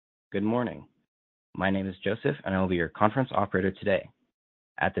Good morning. My name is Joseph, and I will be your conference operator today.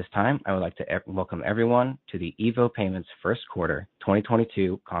 At this time, I would like to welcome everyone to the EVO Payments first quarter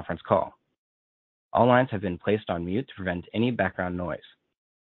 2022 conference call. All lines have been placed on mute to prevent any background noise.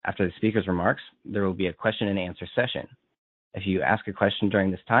 After the speaker's remarks, there will be a question and answer session. If you ask a question during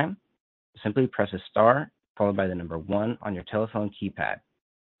this time, simply press a star followed by the number 1 on your telephone keypad.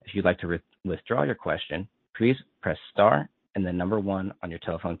 If you'd like to withdraw your question, please press star and the number 1 on your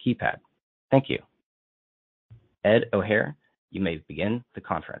telephone keypad. Thank you. Ed O'Hare, you may begin the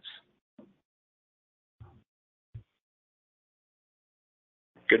conference.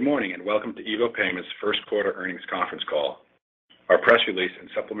 Good morning and welcome to EVO Payments first quarter earnings conference call. Our press release and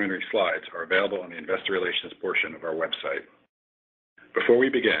supplementary slides are available on the investor relations portion of our website. Before we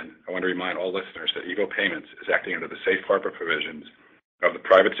begin, I want to remind all listeners that EVO Payments is acting under the safe harbor provisions of the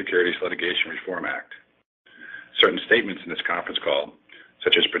Private Securities Litigation Reform Act. Certain statements in this conference call,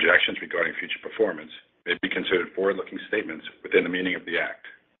 such as projections regarding future performance, may be considered forward-looking statements within the meaning of the Act.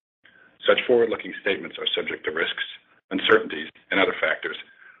 Such forward-looking statements are subject to risks, uncertainties, and other factors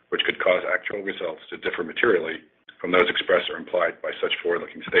which could cause actual results to differ materially from those expressed or implied by such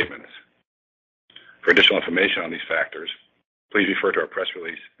forward-looking statements. For additional information on these factors, please refer to our press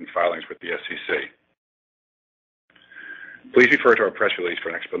release and filings with the SEC. Please refer to our press release for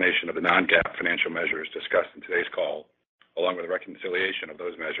an explanation of the non-GAAP financial measures discussed in today's call, along with a reconciliation of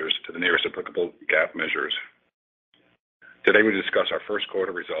those measures to the nearest applicable GAAP measures. Today we discuss our first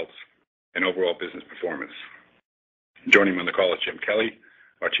quarter results and overall business performance. Joining me on the call is Jim Kelly,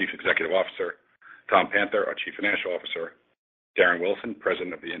 our Chief Executive Officer, Tom Panther, our Chief Financial Officer, Darren Wilson,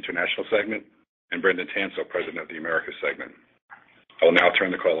 President of the International Segment, and Brendan Tansill, President of the Americas Segment. I will now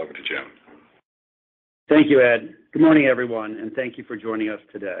turn the call over to Jim. Thank you, Ed. Good morning, everyone, and thank you for joining us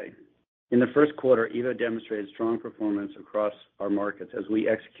today. In the first quarter, EVO demonstrated strong performance across our markets as we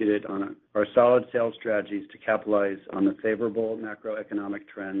executed on our solid sales strategies to capitalize on the favorable macroeconomic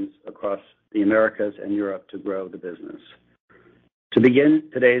trends across the Americas and Europe to grow the business. To begin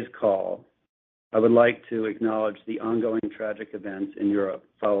today's call, I would like to acknowledge the ongoing tragic events in Europe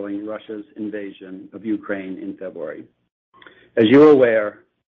following Russia's invasion of Ukraine in February. As you are aware,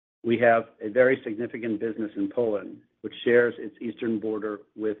 we have a very significant business in Poland, which shares its eastern border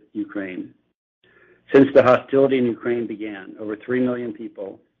with Ukraine. Since the hostility in Ukraine began, over 3 million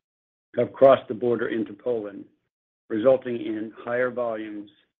people have crossed the border into Poland, resulting in higher volumes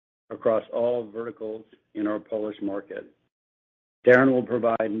across all verticals in our Polish market. Darren will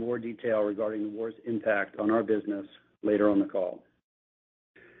provide more detail regarding the war's impact on our business later on the call.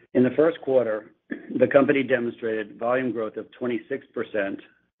 In the first quarter, the company demonstrated volume growth of 26%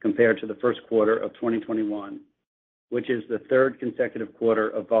 compared to the first quarter of 2021, which is the third consecutive quarter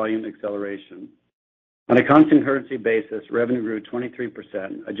of volume acceleration. On a constant currency basis, revenue grew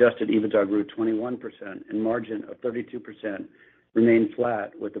 23%, adjusted EBITDA grew 21%, and margin of 32% remained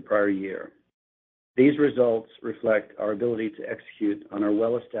flat with the prior year. These results reflect our ability to execute on our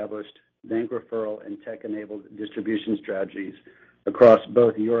well-established bank referral and tech-enabled distribution strategies across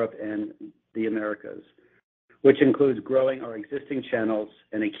both Europe and the Americas, which includes growing our existing channels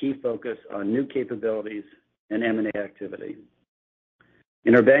and a key focus on new capabilities and M&A activity.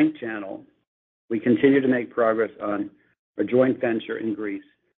 In our bank channel, we continue to make progress on our joint venture in Greece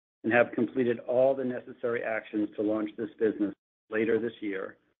and have completed all the necessary actions to launch this business later this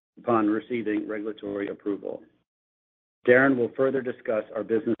year upon receiving regulatory approval. Darren will further discuss our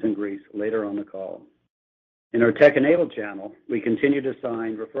business in Greece later on the call. In our tech-enabled channel, we continue to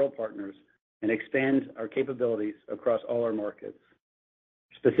sign referral partners and expand our capabilities across all our markets.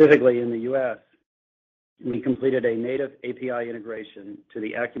 Specifically in the U.S., we completed a native API integration to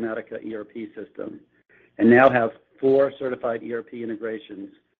the Acumatica ERP system and now have 4 certified ERP integrations,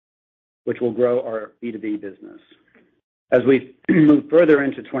 which will grow our B2B business. As we move further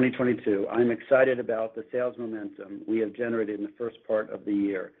into 2022, I'm excited about the sales momentum we have generated in the first part of the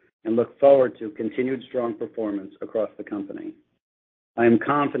year and look forward to continued strong performance across the company. I am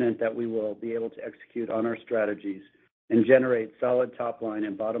confident that we will be able to execute on our strategies and generate solid top-line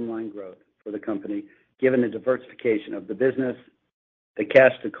and bottom-line growth for the company, given the diversification of the business, the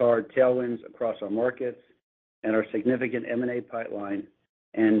cash-to-card tailwinds across our markets, and our significant M&A pipeline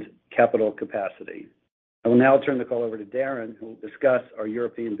and capital capacity. I will now turn the call over to Darren, who will discuss our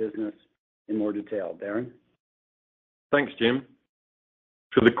European business in more detail. Darren? Thanks, Jim.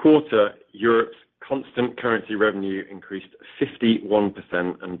 For the quarter, Europe's constant currency revenue increased 51%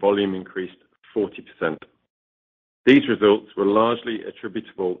 and volume increased 40%. These results were largely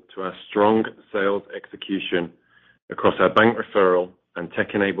attributable to our strong sales execution across our bank referral and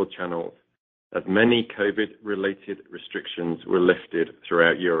tech-enabled channels, as many COVID-related restrictions were lifted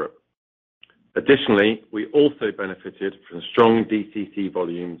throughout Europe. Additionally, we also benefited from strong DCC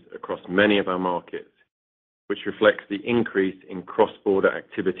volumes across many of our markets, which reflects the increase in cross-border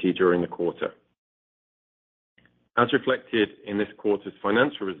activity during the quarter. As reflected in this quarter's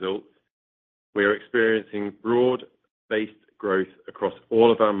financial results, we are experiencing broad-based growth across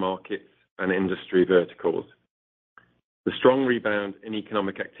all of our markets and industry verticals. The strong rebound in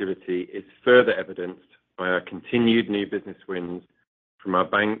economic activity is further evidenced by our continued new business wins from our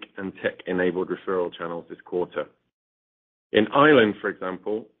bank and tech-enabled referral channels this quarter. In Ireland, for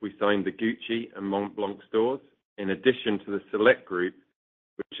example, we signed the Gucci and Montblanc stores, in addition to the Select Group,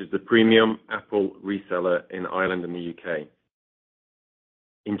 which is the premium Apple reseller in Ireland and the UK.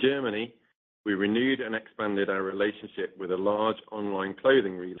 In Germany, we renewed and expanded our relationship with a large online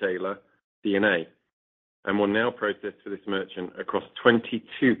clothing retailer, C&A, and will now process for this merchant across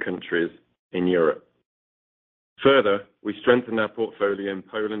 22 countries in Europe. Further, we strengthened our portfolio in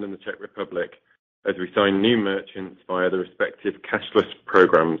Poland and the Czech Republic as we signed new merchants via the respective cashless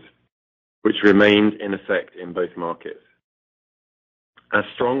programs, which remained in effect in both markets. Our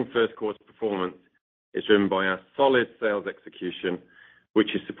strong first quarter performance is driven by our solid sales execution,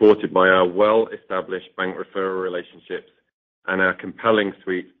 which is supported by our well-established bank referral relationships and our compelling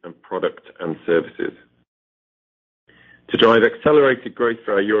suite of product and services. To drive accelerated growth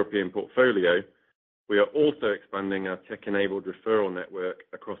for our European portfolio, we are also expanding our tech-enabled referral network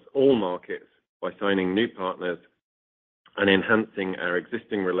across all markets by signing new partners and enhancing our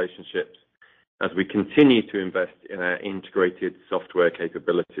existing relationships as we continue to invest in our integrated software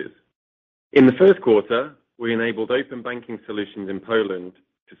capabilities. In the first quarter, we enabled open banking solutions in Poland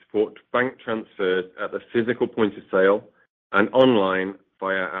to support bank transfers at the physical point of sale and online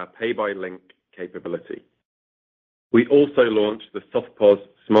via our Pay by Link capability. We also launched the SoftPOS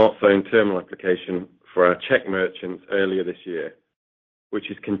smartphone terminal application for our Czech merchants earlier this year,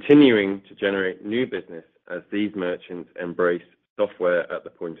 which is continuing to generate new business as these merchants embrace software at the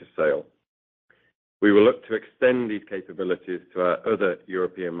point of sale. We will look to extend these capabilities to our other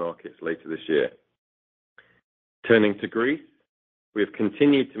European markets later this year. Turning to Greece, we have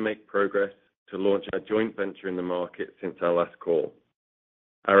continued to make progress to launch our joint venture in the market since our last call.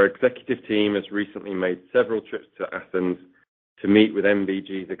 Our executive team has recently made several trips to Athens to meet with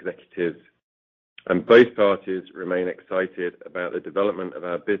MBG's executives, and both parties remain excited about the development of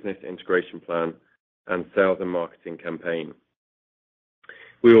our business integration plan and sales and marketing campaign.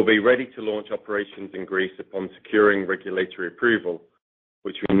 We will be ready to launch operations in Greece upon securing regulatory approval,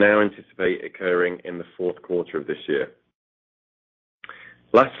 which we now anticipate occurring in the fourth quarter of this year.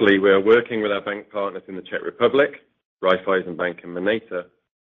 Lastly, we are working with our bank partners in the Czech Republic, Raiffeisen Bank and Moneta,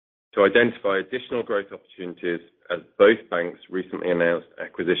 to identify additional growth opportunities as both banks recently announced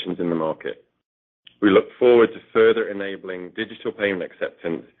acquisitions in the market. We look forward to further enabling digital payment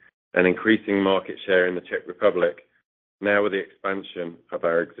acceptance and increasing market share in the Czech Republic, now with the expansion of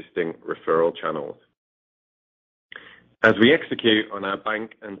our existing referral channels. As we execute on our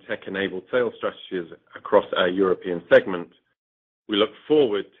bank and tech-enabled sales strategies across our European segment, we look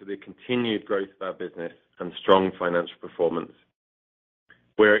forward to the continued growth of our business and strong financial performance.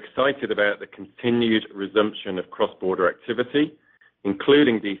 We're excited about the continued resumption of cross-border activity,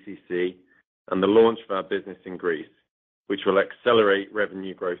 including DCC, and the launch of our business in Greece, which will accelerate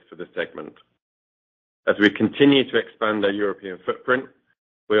revenue growth for the segment. As we continue to expand our European footprint,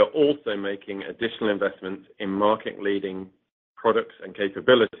 we are also making additional investments in market-leading products and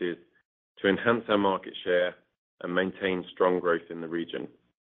capabilities to enhance our market share and maintain strong growth in the region.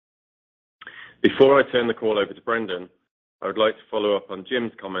 Before I turn the call over to Brendan, I would like to follow up on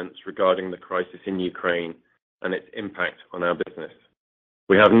Jim's comments regarding the crisis in Ukraine and its impact on our business.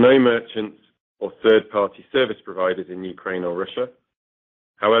 We have no merchants or third-party service providers in Ukraine or Russia.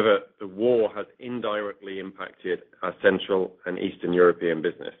 However, the war has indirectly impacted our Central and Eastern European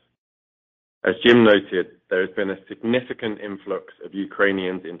business. As Jim noted, there has been a significant influx of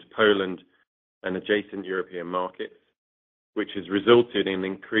Ukrainians into Poland and adjacent European markets, which has resulted in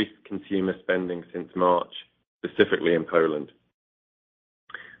increased consumer spending since March, specifically in Poland.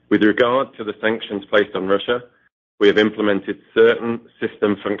 With regard to the sanctions placed on Russia, we have implemented certain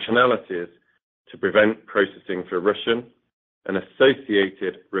system functionalities to prevent processing for Russian and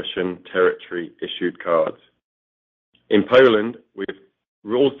associated Russian territory-issued cards. In Poland, we've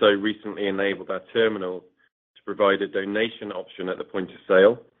also recently enabled our terminals to provide a donation option at the point of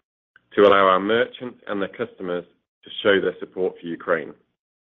sale to allow our merchants and their customers to show their support for Ukraine.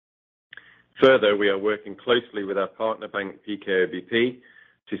 Further, we are working closely with our partner bank, PKO BP,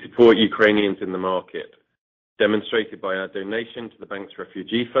 to support Ukrainians in the market, demonstrated by our donation to the bank's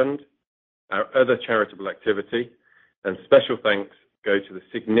refugee fund, our other charitable activity, and special thanks go to the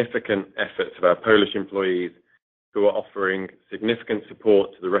significant efforts of our Polish employees who are offering significant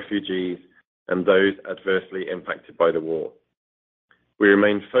support to the refugees and those adversely impacted by the war. We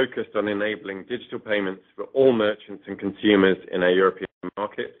remain focused on enabling digital payments for all merchants and consumers in our European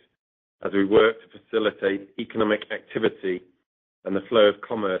markets as we work to facilitate economic activity and the flow of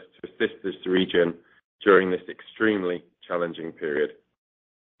commerce to assist this region during this extremely challenging period.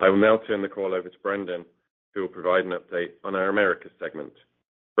 I will now turn the call over to Brendan, who will provide an update on our Americas segment.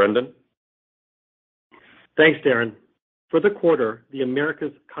 Brendan? Thanks, Darren. For the quarter, the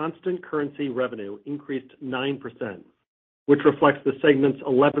Americas constant currency revenue increased 9%, which reflects the segment's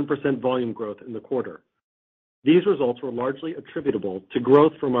 11% volume growth in the quarter. These results were largely attributable to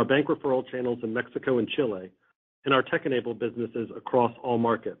growth from our bank referral channels in Mexico and Chile and our tech-enabled businesses across all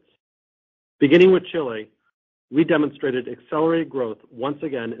markets. Beginning with Chile, we demonstrated accelerated growth once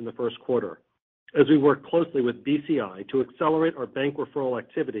again in the first quarter as we worked closely with BCI to accelerate our bank referral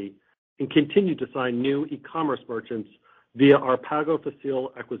activity and continue to sign new e-commerce merchants via our Pago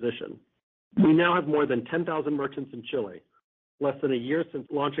Fácil acquisition. We now have more than 10,000 merchants in Chile, less than a year since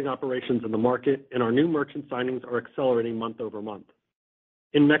launching operations in the market, and our new merchant signings are accelerating month over month.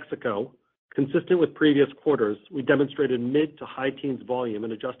 In Mexico, consistent with previous quarters, we demonstrated mid to high teens volume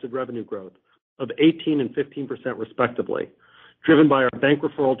and adjusted revenue growth of 18 and 15% respectively, driven by our bank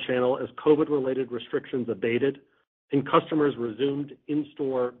referral channel as COVID-related restrictions abated and customers resumed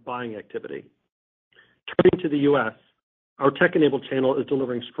in-store buying activity. Turning to the U.S., our tech-enabled channel is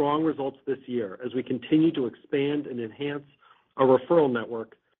delivering strong results this year as we continue to expand and enhance our referral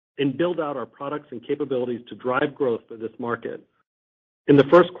network and build out our products and capabilities to drive growth for this market. In the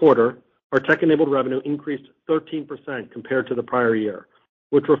first quarter, our tech-enabled revenue increased 13% compared to the prior year,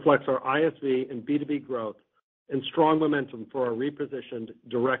 which reflects our ISV and B2B growth and strong momentum for our repositioned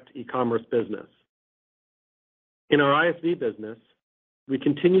direct e-commerce business. In our ISV business, we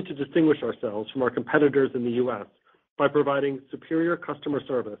continue to distinguish ourselves from our competitors in the U.S. by providing superior customer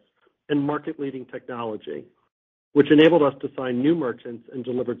service and market-leading technology, which enabled us to sign new merchants and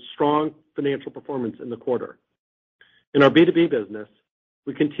delivered strong financial performance in the quarter. In our B2B business,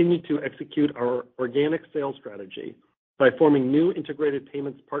 we continue to execute our organic sales strategy by forming new integrated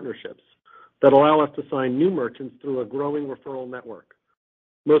payments partnerships that allow us to sign new merchants through a growing referral network.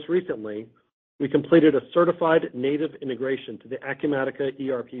 Most recently, we completed a certified native integration to the Acumatica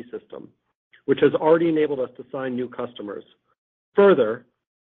ERP system, which has already enabled us to sign new customers. Further,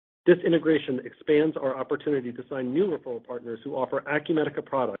 this integration expands our opportunity to sign new referral partners who offer Acumatica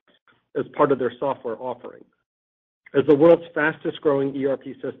products as part of their software offering. As the world's fastest growing ERP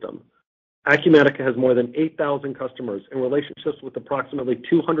system, Acumatica has more than 8,000 customers and relationships with approximately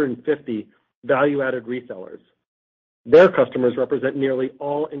 250 value-added resellers. Their customers represent nearly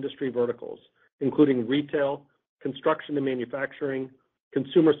all industry verticals, including retail, construction and manufacturing,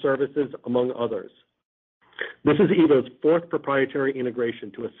 consumer services, among others. This is EVO's fourth proprietary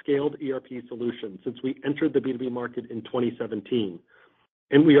integration to a scaled ERP solution since we entered the B2B market in 2017,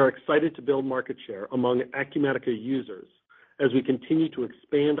 and we are excited to build market share among Acumatica users as we continue to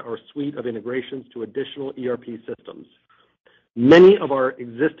expand our suite of integrations to additional ERP systems. Many of our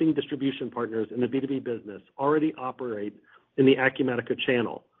existing distribution partners in the B2B business already operate in the Acumatica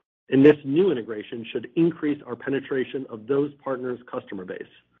channel, and this new integration should increase our penetration of those partners' customer base.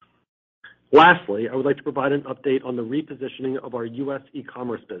 Lastly, I would like to provide an update on the repositioning of our U.S.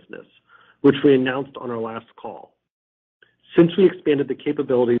 e-commerce business, which we announced on our last call. Since we expanded the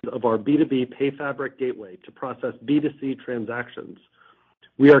capabilities of our B2B PayFabric gateway to process B2C transactions,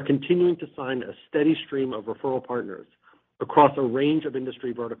 we are continuing to sign a steady stream of referral partners across a range of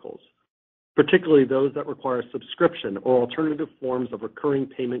industry verticals, particularly those that require subscription or alternative forms of recurring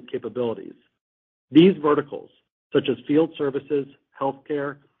payment capabilities. These verticals, such as field services,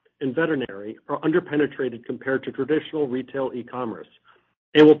 healthcare, and veterinary, are underpenetrated compared to traditional retail e-commerce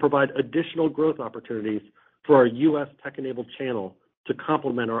and will provide additional growth opportunities for our U.S. tech-enabled channel to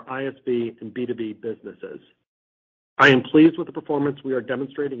complement our ISV and B2B businesses. I am pleased with the performance we are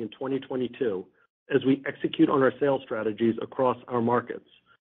demonstrating in 2022 as we execute on our sales strategies across our markets.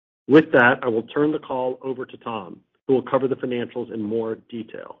 With that, I will turn the call over to Tom, who will cover the financials in more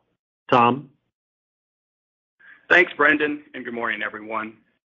detail. Tom? Thanks, Brendan, and good morning, everyone.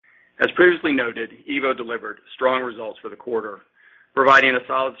 As previously noted, EVO delivered strong results for the quarter, providing a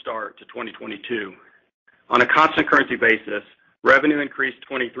solid start to 2022. On a constant currency basis, revenue increased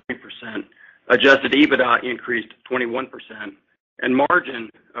 23%, adjusted EBITDA increased 21%, and margin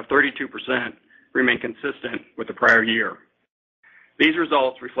of 32% remained consistent with the prior year. These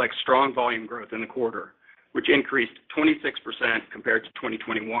results reflect strong volume growth in the quarter, which increased 26% compared to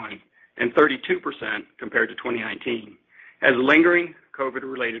 2021 and 32% compared to 2019, as lingering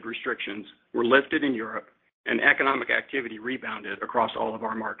COVID-related restrictions were lifted in Europe and economic activity rebounded across all of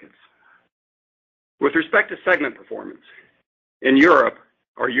our markets. With respect to segment performance, in Europe,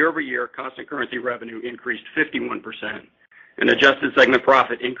 our year-over-year constant currency revenue increased 51% and adjusted segment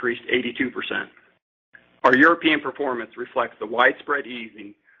profit increased 82%. Our European performance reflects the widespread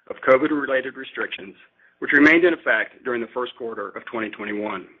easing of COVID-related restrictions, which remained in effect during the first quarter of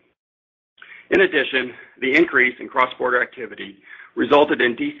 2021. In addition, the increase in cross-border activity resulted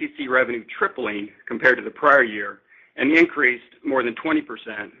in DCC revenue tripling compared to the prior year and increased more than 20%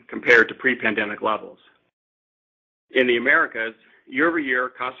 compared to pre-pandemic levels. In the Americas,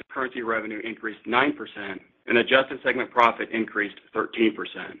 year-over-year constant currency revenue increased 9% and adjusted segment profit increased 13%.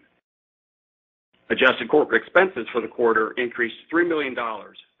 Adjusted corporate expenses for the quarter increased $3 million,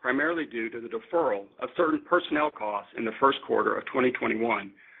 primarily due to the deferral of certain personnel costs in the first quarter of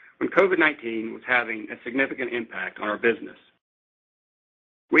 2021 when COVID-19 was having a significant impact on our business.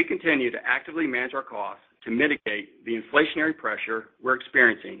 We continue to actively manage our costs to mitigate the inflationary pressure we're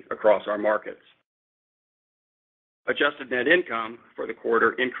experiencing across our markets. Adjusted net income for the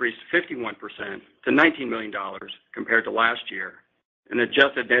quarter increased 51% to $19 million compared to last year, and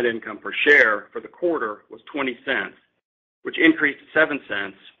adjusted net income per share for the quarter was 20 cents, which increased 7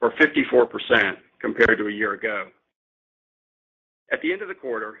 cents or 54% compared to a year ago. At the end of the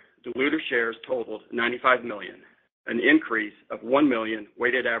quarter, diluted shares totaled 95 million, an increase of 1 million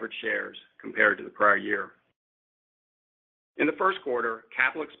weighted average shares compared to the prior year. In the first quarter,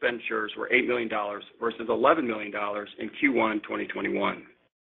 capital expenditures were $8 million versus $11 million in Q1 2021.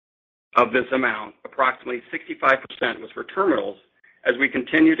 Of this amount, approximately 65% was for terminals as we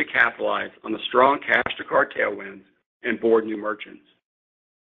continue to capitalize on the strong cash to card tailwinds and board new merchants.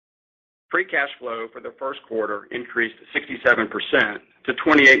 Free cash flow for the first quarter increased 67% to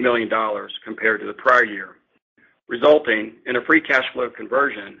 $28 million compared to the prior year, resulting in a free cash flow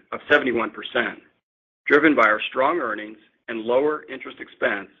conversion of 71%, driven by our strong earnings and lower interest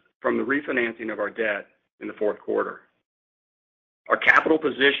expense from the refinancing of our debt in the fourth quarter. Our capital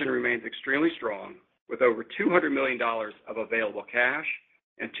position remains extremely strong, with over $200 million of available cash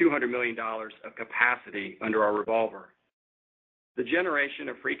and $200 million of capacity under our revolver. The generation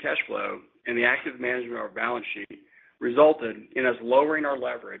of free cash flow and the active management of our balance sheet resulted in us lowering our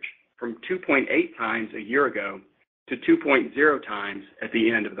leverage from 2.8 times a year ago to 2.0 times at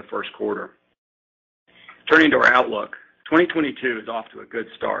the end of the first quarter. Turning to our outlook, 2022 is off to a good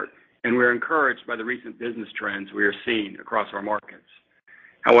start, and we're encouraged by the recent business trends we are seeing across our markets.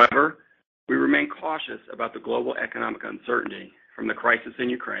 However, we remain cautious about the global economic uncertainty from the crisis in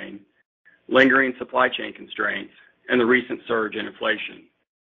Ukraine, lingering supply chain constraints, and the recent surge in inflation.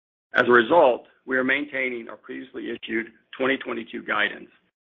 As a result, we are maintaining our previously issued 2022 guidance,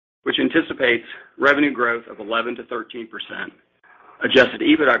 which anticipates revenue growth of 11 to 13%, adjusted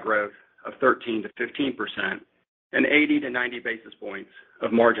EBITDA growth of 13 to 15%, and 80 to 90 basis points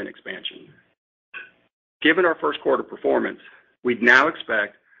of margin expansion. Given our first quarter performance, we'd now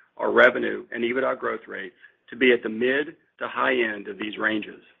expect our revenue and EBITDA growth rates to be at the mid to high end of these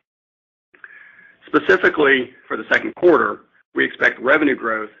ranges. Specifically for the second quarter, we expect revenue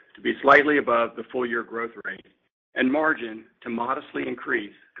growth to be slightly above the full year growth rate and margin to modestly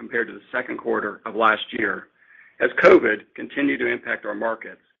increase compared to the second quarter of last year as COVID continued to impact our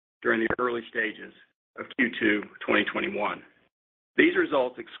markets during the early stages of Q2 2021. These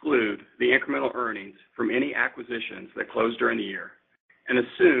results exclude the incremental earnings from any acquisitions that closed during the year and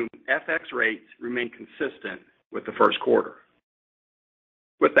assume FX rates remain consistent with the first quarter.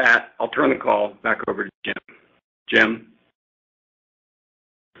 With that, I'll turn the call back over to Jim. Jim?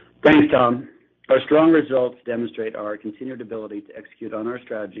 Thanks, Tom. Our strong results demonstrate our continued ability to execute on our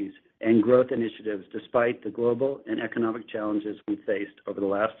strategies and growth initiatives despite the global and economic challenges we faced over the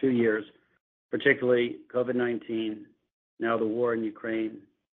last few years, particularly COVID-19, now the war in Ukraine,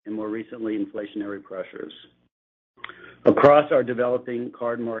 and more recently, inflationary pressures. Across our developing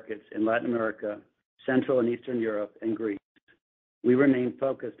card markets in Latin America, Central and Eastern Europe, and Greece, we remain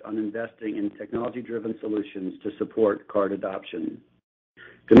focused on investing in technology-driven solutions to support card adoption.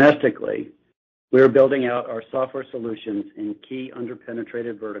 Domestically, we are building out our software solutions in key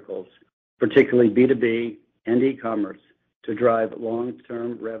underpenetrated verticals, particularly B2B and e-commerce, to drive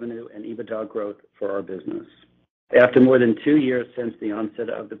long-term revenue and EBITDA growth for our business. After more than 2 years since the onset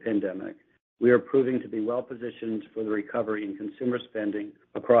of the pandemic, we are proving to be well-positioned for the recovery in consumer spending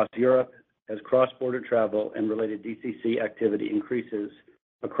across Europe as cross-border travel and related DCC activity increases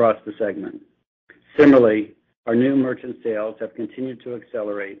across the segment. Similarly, our new merchant sales have continued to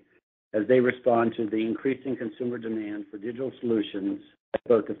accelerate as they respond to the increasing consumer demand for digital solutions at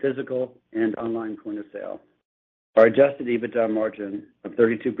both the physical and online point of sale. Our adjusted EBITDA margin of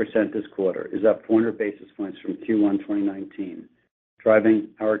 32% this quarter is up 400 basis points from Q1 2019, driving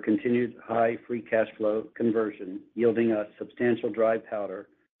our continued high free cash flow conversion, yielding us substantial dry powder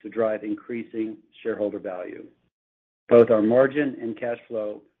to drive increasing shareholder value. Both our margin and cash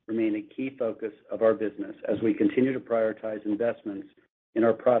flow remain a key focus of our business as we continue to prioritize investments in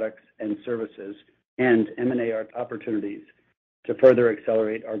our products and services and M&A opportunities to further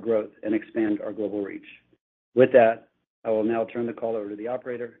accelerate our growth and expand our global reach. With that, I will now turn the call over to the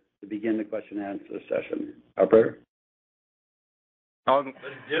operator to begin the question and answer session. Operator? Let's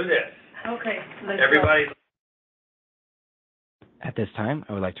do this. Okay. Everybody. At this time,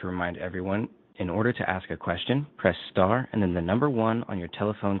 I would like to remind everyone, in order to ask a question, press star and then the number 1 on your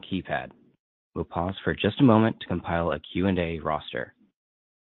telephone keypad. We'll pause for just a moment to compile a Q&A roster.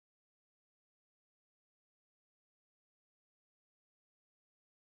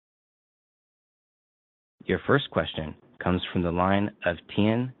 Your first question comes from the line of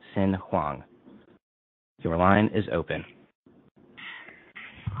Tien-Tsin Huang. Your line is open.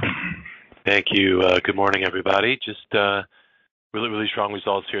 Thank you. Good morning, everybody. Just really strong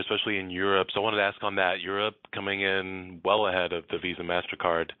results here, especially in Europe. So I wanted to ask on that. Europe coming in well ahead of the Visa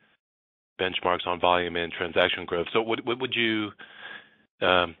MasterCard benchmarks on volume and transaction growth. So what would you,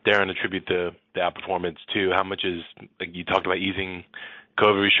 Darren, attribute the outperformance to? How much is, like you talked about easing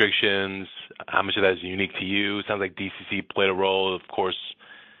COVID restrictions, how much of that is unique to you? It sounds like DCC played a role, of course,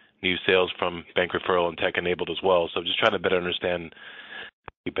 new sales from bank referral and tech-enabled as well. So just trying to better understand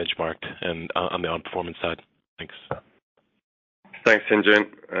you benchmarked and on the on-performance side. Thanks. Thanks,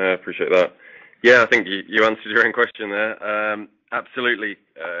 Tien-Tsin. Appreciate that. Yeah, I think you answered your own question there. Absolutely.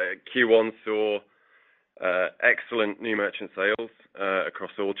 Q1 saw excellent new merchant sales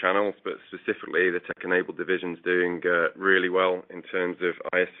across all channels, but specifically the tech-enabled division's doing really well in terms of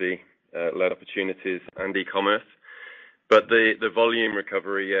ISV-led opportunities and e-commerce. But the volume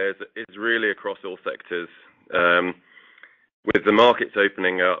recovery is really across all sectors. With the markets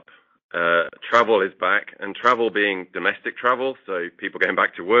opening up, travel is back, and travel being domestic travel, so people going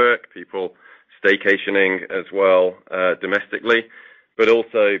back to work, people staycationing as well domestically, but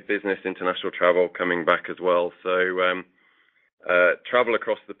also business international travel coming back as well. So travel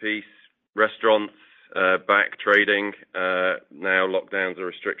across the piece, restaurants back trading, now lockdowns or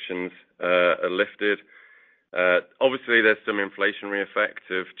restrictions are lifted. Obviously, there's some inflationary effect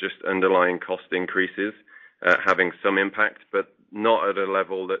of just underlying cost increases having some impact, but not at a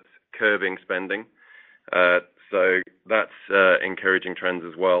level that's curbing spending. So that's encouraging trends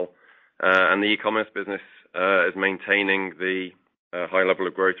as well. And the e-commerce business is maintaining the high level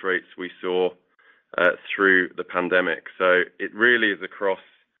of growth rates we saw through the pandemic. So it really is across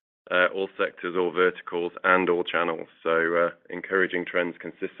all sectors, all verticals, and all channels. So encouraging trends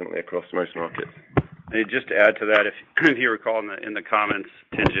consistently across most markets. And just to add to that, if you recall in the comments,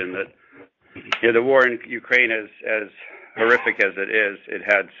 Tien-Tsin, that the war in Ukraine, as horrific as it is, it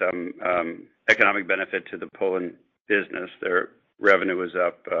had some economic benefit to the Poland business. Their revenue was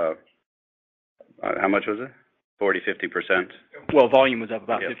up, how much was it? 40, 50%? Well, volume was up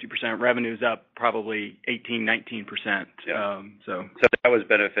about 50%. Revenue's up probably 18, 19%. Yeah. So that was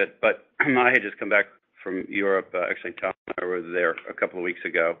benefit. But I had just come back from Europe. Actually, Tom and I were there a couple of weeks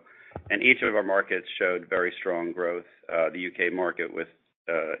ago, and each of our markets showed very strong growth. The UK market with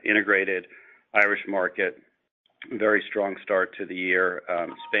integrated, Irish market, very strong start to the year.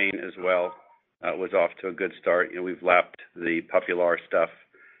 Spain as well was off to a good start. We've lapped the Popular stuff,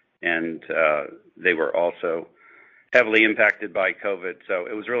 and they were also heavily impacted by COVID. So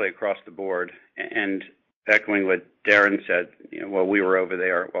it was really across the board. And echoing what Darren said, while we were over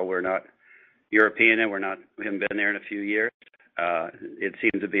there, while we're not European and we haven't been there in a few years, it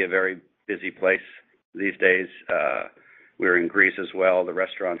seems to be a very busy place these days. We're in Greece as well. The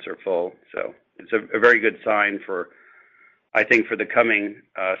restaurants are full. So it's a very good sign I think, for the coming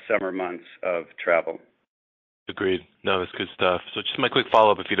summer months of travel. Agreed. No, that's good stuff. So just my quick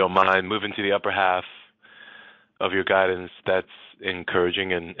follow-up, if you don't mind, moving to the upper half of your guidance, that's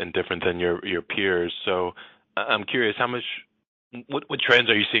encouraging and different than your peers. So I'm curious, what trends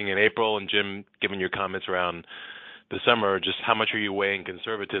are you seeing in April? And Jim, given your comments around the summer, just how much are you weighing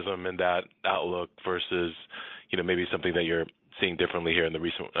conservatism in that outlook versus, maybe something that you're seeing differently here in the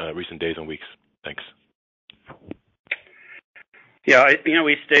recent days and weeks? Thanks. Yeah,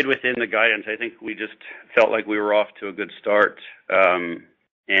 we stayed within the guidance. I think we just felt like we were off to a good start,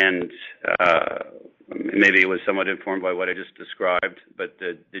 and maybe it was somewhat informed by what I just described, but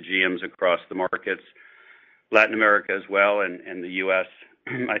the GMs across the markets, Latin America as well, and the U.S.,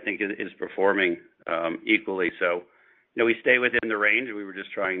 I think is performing equally. So, we stay within the range. We were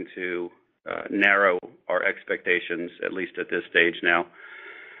just trying to narrow our expectations, at least at this stage now.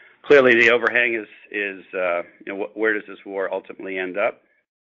 Clearly, the overhang is where does this war ultimately end up?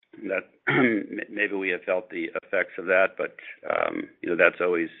 That maybe we have felt the effects of that, but that's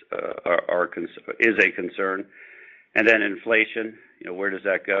always is a concern. And then inflation, where does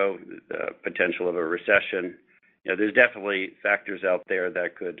that go? The potential of a recession. There's definitely factors out there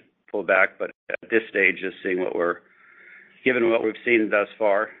that could pull back, but at this stage, just given what we've seen thus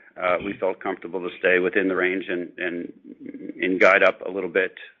far, we felt comfortable to stay within the range and guide up a little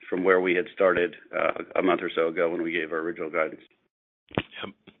bit from where we had started a month or so ago when we gave our original guidance.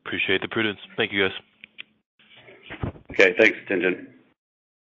 Yep. Appreciate the prudence. Thank you, guys. Okay, thanks, Tien-Tsin.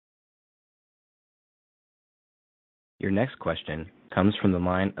 Your next question comes from the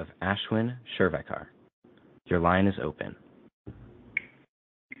line of Ashwin Shirvaikar. Your line is open.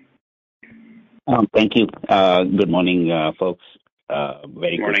 Thank you. Good morning, folks.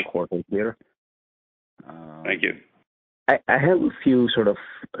 Very morning. Good quarter here. Thank you. I have a few sort of,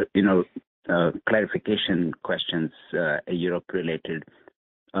 clarification questions, Europe related.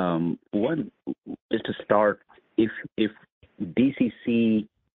 One, just to start, if DCC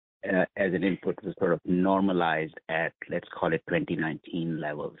as an input was sort of normalized at, let's call it 2019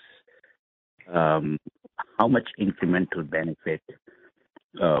 levels, how much incremental benefit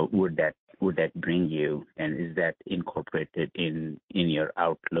would that bring you, and is that incorporated in your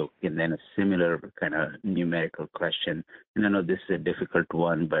outlook? And then a similar kind of numerical question, and I know this is a difficult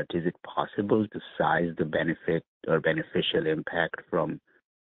one, but is it possible to size the benefit or beneficial impact from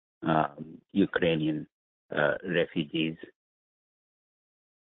Ukrainian refugees?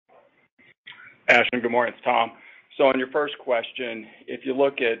 Ashwin, good morning. It's Tom. So on your first question, if you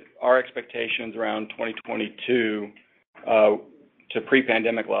look at our expectations around 2022 to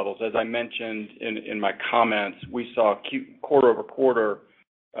pre-pandemic levels, as I mentioned in my comments, we saw quarter over quarter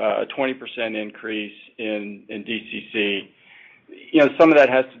a 20% increase in DCC. Some of that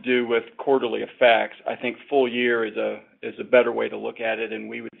has to do with quarterly effects. I think full year is a better way to look at it, and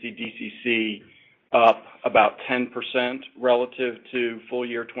we would see DCC up about 10% relative to full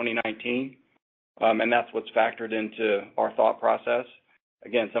year 2019. And that's what's factored into our thought process.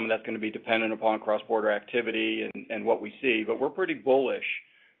 Again, some of that's going to be dependent upon cross-border activity and what we see, but we're pretty bullish.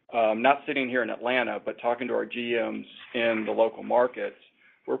 Not sitting here in Atlanta, but talking to our GMs in the local markets,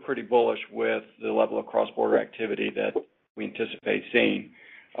 we're pretty bullish with the level of cross-border activity that we anticipate seeing.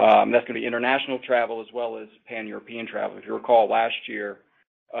 That's going to be international travel as well as pan-European travel. If you recall, last year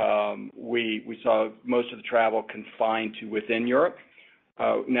we saw most of the travel confined to within Europe.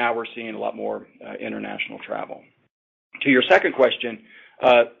 Now we're seeing a lot more international travel. To your second question,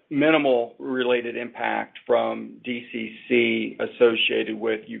 minimal related impact from DCC associated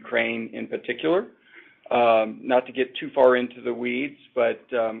with Ukraine in particular. Not to get too far into the weeds, but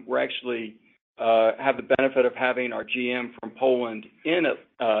we're actually have the benefit of having our GM from Poland in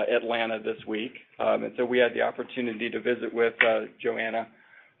Atlanta this week. And so we had the opportunity to visit with Joanna.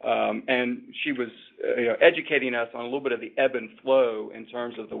 And she was educating us on a little bit of the ebb and flow in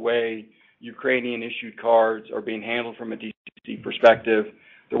terms of the way Ukrainian issued cards are being handled from a DCC perspective.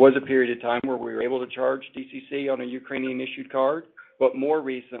 There was a period of time where we were able to charge DCC on a Ukrainian issued card, but more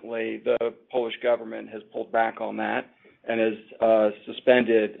recently the Polish government has pulled back on that and has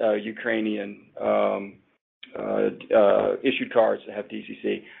suspended Ukrainian issued cards that have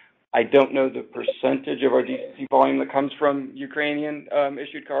DCC. I don't know the percentage of our DCC volume that comes from Ukrainian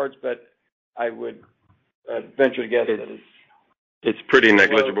issued cards, but I would venture to guess that it's pretty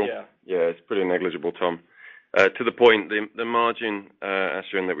negligible. Yeah. Yeah, it's pretty negligible, Tom. To the point, the margin,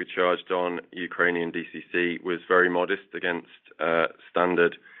 Ashwin, that we charged on Ukrainian DCC was very modest against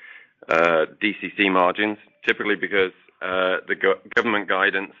standard DCC margins, typically because the government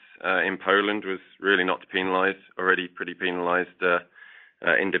guidance in Poland was really not to penalize already pretty penalized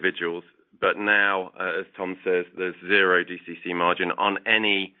individuals. But now, as Tom says, there's zero DCC margin on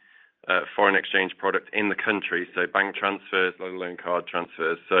any foreign exchange product in the country, so bank transfers, let alone card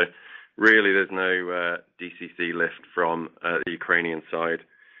transfers. So really there's no DCC lift from the Ukrainian side.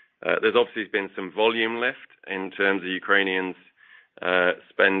 There's obviously been some volume lift in terms of Ukrainians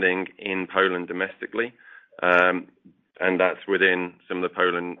spending in Poland domestically, and that's within some of the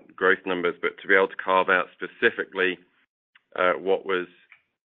Poland growth numbers. But to be able to carve out specifically what was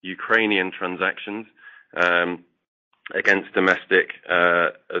Ukrainian transactions against domestic,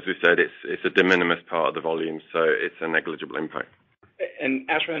 as we said, it's a de minimis part of the volume, so it's a negligible impact. And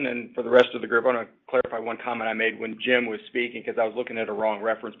Ashwin, and for the rest of the group, I want to clarify one comment I made when Jim was speaking because I was looking at a wrong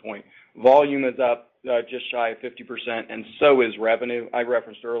reference point. Volume is up just shy of 50%, and so is revenue. I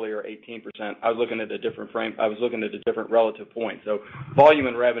referenced earlier 18%. I was looking at a different frame. I was looking at a different relative point. So volume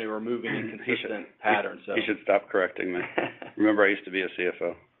and revenue are moving in consistent patterns. So. You should stop correcting me. Remember, I used to be a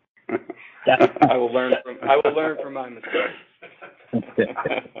CFO. I will learn from my mistakes.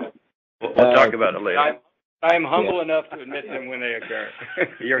 We'll talk about it later. I am humble enough to admit them when they occur.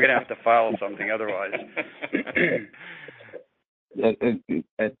 You're going to have to file something otherwise.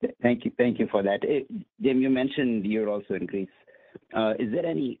 Thank you for that. Jim, you mentioned you're also in Greece. Is there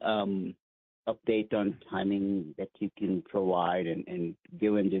any update on timing that you can provide, and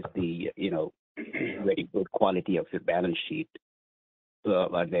given just the very good quality of your balance sheet,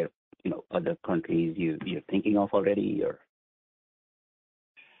 are there other countries you're thinking of already, or?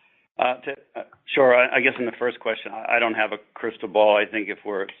 Sure. I guess in the first question, I don't have a crystal ball. I think if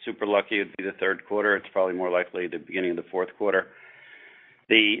we're super lucky, it'd be the third quarter. It's probably more likely the beginning of the fourth quarter.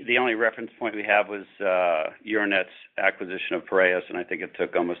 The only reference point we have was Euronet's acquisition of Piraeus, and I think it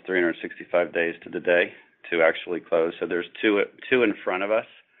took almost 365 days to the day to actually close. So there's two in front of us.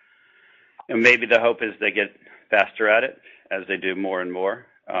 And maybe the hope is they get faster at it as they do more and more.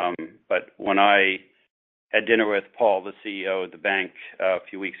 But when I had dinner with Paul, the CEO of the bank, a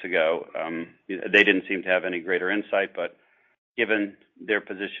few weeks ago, they didn't seem to have any greater insight, but given their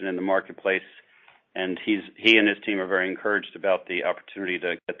position in the marketplace, and he and his team are very encouraged about the opportunity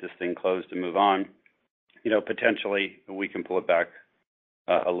to get this thing closed and move on, potentially we can pull it back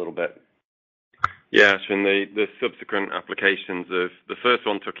a little bit. Yeah, and the subsequent applications of the first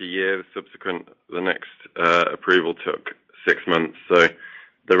one took a year, the next approval took 6 months. So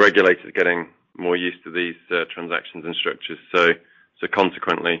the regulator's getting more used to these transactions and structures. So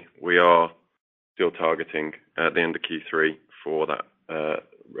consequently, we are still targeting at the end of Q3 for that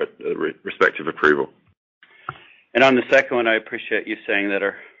respective approval. And on the second one, I appreciate you saying that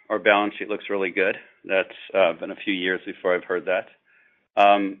our balance sheet looks really good. That's been a few years before I've heard that.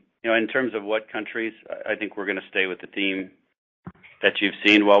 In terms of what countries, I think we're going to stay with the theme that you've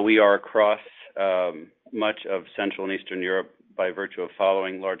seen. While we are across much of Central and Eastern Europe by virtue of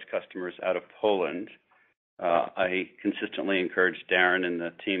following large customers out of Poland, I consistently encourage Darren and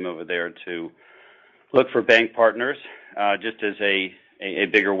the team over there to look for bank partners just as a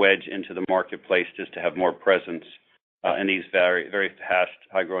bigger wedge into the marketplace, just to have more presence in these very, very fast,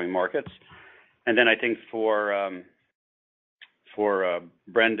 high-growing markets. And then I think for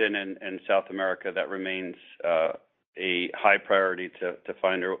Brendan and South America, that remains a high priority to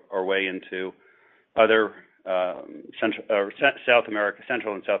find our way into other Central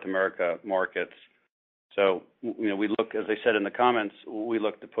and South America markets. So, we look, as I said in the comments, we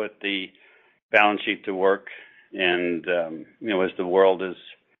look to put the balance sheet to work. And, as the world is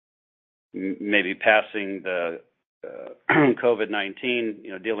maybe passing the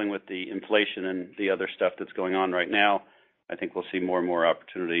COVID-19, dealing with the inflation and the other stuff that's going on right now, I think we'll see more and more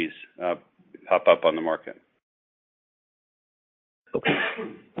opportunities pop up on the market. Okay.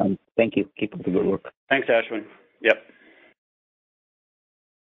 Thank you. Keep up the good work. Thanks, Ashwin. Yep.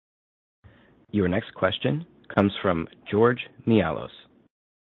 Your next question comes from George Mialos.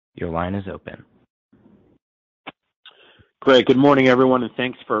 Your line is open. Great. Good morning, everyone, and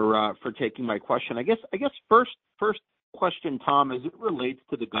thanks for taking my question. I guess first question, Tom, as it relates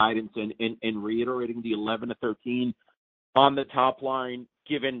to the guidance and reiterating the 11 to 13 on the top line,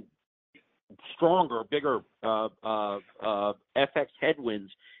 given stronger, bigger FX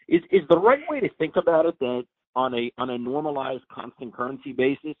headwinds, is the right way to think about it that on a normalized constant currency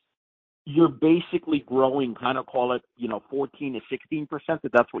basis, you're basically growing, kind of call it 14 to 16%?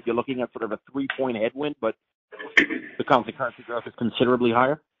 That's what you're looking at, sort of a 3-point headwind, but the constant currency growth is considerably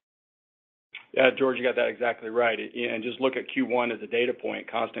higher? Yeah, George, you got that exactly right. And just look at Q1 as a data point.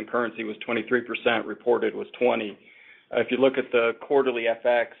 Constant currency was 23%, reported was 20%. If you look at the quarterly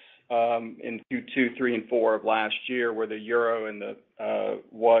FX in Q2, 3, and 4 of last year, where the euro and the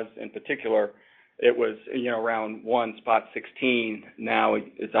was in particular, it was around 1.16. Now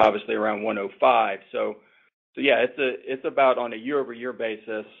it's obviously around 1.05. So yeah, it's about, on a year-over-year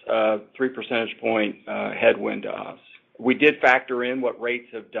basis, 3 percentage point headwind to us. We did factor in what rates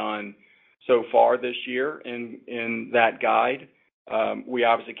have done so far this year in that guide. We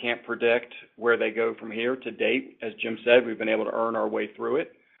obviously can't predict where they go from here. To date, as Jim said, we've been able to earn our way through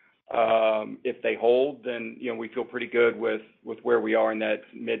it. If they hold, then we feel pretty good with where we are in that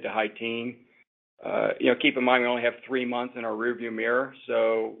mid to high teen. Keep in mind we only have 3 months in our rearview mirror,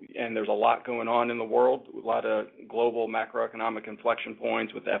 and there's a lot going on in the world, a lot of global macroeconomic inflection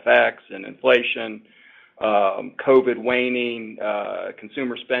points with FX and inflation. COVID waning,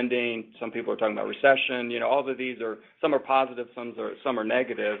 consumer spending. Some people are talking about recession. All of these some are positive, some are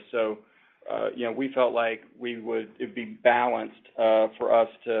negative. So, we felt like it'd be balanced for us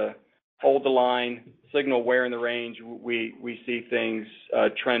to hold the line, signal where in the range we see things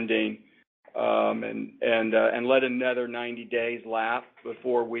trending, and let another 90 days lapse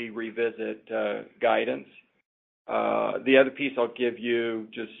before we revisit guidance. The other piece I'll give you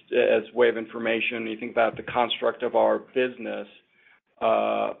just as way of information, you think about the construct of our business,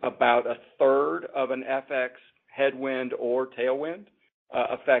 about a third of an FX headwind or tailwind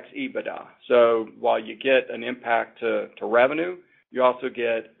affects EBITDA. So while you get an impact to revenue, you also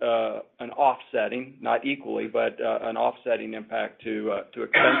get an offsetting, not equally, but an offsetting impact to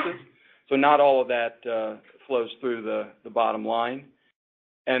expenses. So not all of that flows through the bottom line.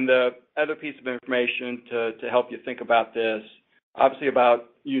 And the other piece of information to help you think about this, obviously about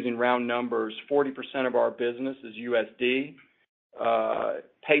using round numbers, 40% of our business is USD.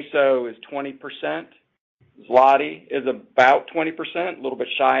 Peso is 20%. Zloty is about 20%, a little bit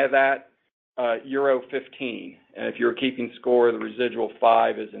shy of that. Euro 15. And if you're keeping score, the residual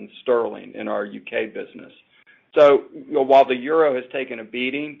 5 is in sterling in our UK business. So while the euro has taken a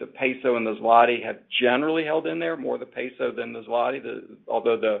beating, the peso and the zloty have generally held in there, more the peso than the zloty,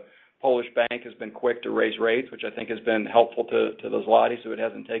 although the Polish bank has been quick to raise rates, which I think has been helpful to the zloty, so it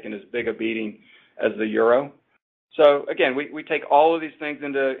hasn't taken as big a beating as the euro. So again, we take all of these things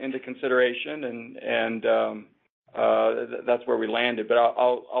into consideration, and that's where we landed. But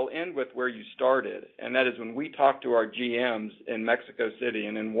I'll end with where you started, and that is when we talk to our GMs in Mexico City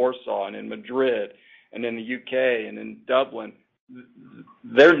and in Warsaw and in Madrid and in the UK and in Dublin,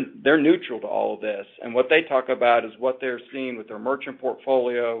 they're neutral to all of this. And what they talk about is what they're seeing with their merchant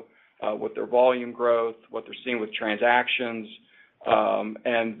portfolio, with their volume growth, what they're seeing with transactions,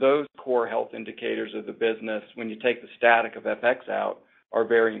 and those core health indicators of the business, when you take the static of FX out, are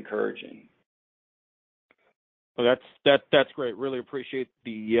very encouraging. Well, that's great. Really appreciate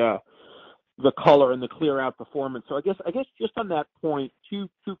the color and the clear out performance. So I guess just on that point, two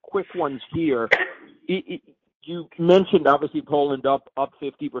quick ones here. You mentioned obviously Poland up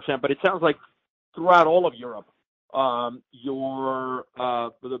 50%, but it sounds like throughout all of Europe, the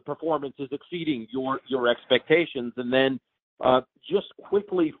performance is exceeding your expectations. And then just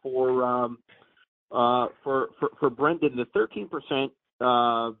quickly for Brendan, the 13%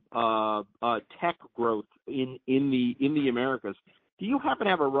 tech growth in the Americas. Do you happen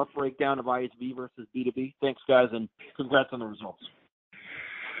to have a rough breakdown of ISV versus B2B? Thanks, guys, and congrats on the results.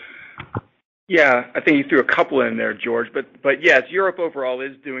 Yeah, I think you threw a couple in there, George. But yes, Europe overall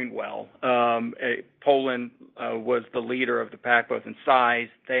is doing well. Poland was the leader of the pack, both in size.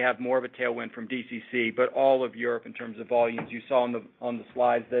 They have more of a tailwind from DCC, but all of Europe in terms of volumes, you saw on the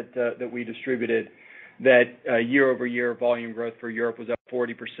slides that we distributed, that year-over-year volume growth for Europe was up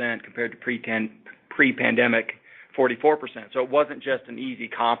 40% compared to pre-pandemic 44%. So it wasn't just an easy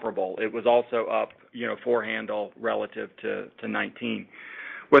comparable. It was also up, four handle relative to 19.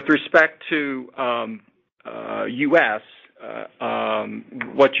 With respect to U.S.,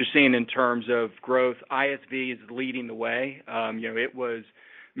 what you're seeing in terms of growth, ISV is leading the way. It was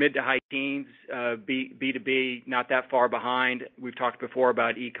mid to high teens, B2B not that far behind. We've talked before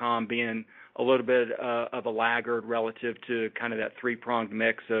about e-com being a little bit of a laggard relative to kind of that three-pronged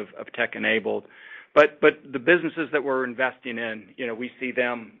mix of tech-enabled. But the businesses that we're investing in, we see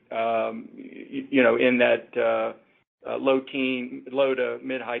them, in that low to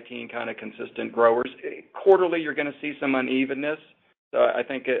mid-high teen kind of consistent growers. Quarterly, you're going to see some unevenness. So I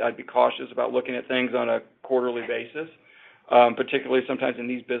think I'd be cautious about looking at things on a quarterly basis, particularly sometimes in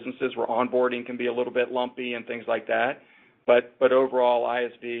these businesses where onboarding can be a little bit lumpy and things like that. But overall,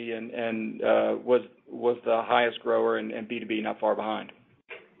 ISV and was the highest grower, and B2B not far behind.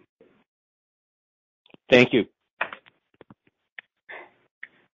 Thank you.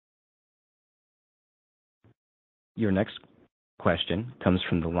 Your next question comes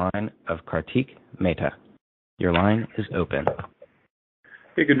from the line of Kartik Mehta. Your line is open.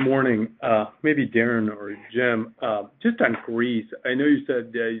 Hey, good morning. Maybe Darren or Jim, just on Greece, I know you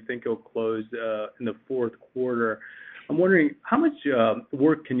said you think it'll close in the fourth quarter. I'm wondering how much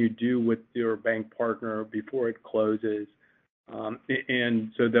work can you do with your bank partner before it closes,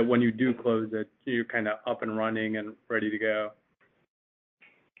 and so that when you do close it, you're kind of up and running and ready to go?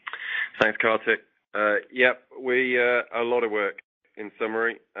 Thanks, Kartik. Yep, a lot of work. In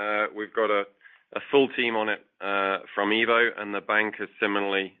summary, we've got a full team on it from Evo, and the bank is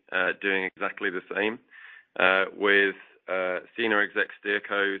similarly doing exactly the same with senior exec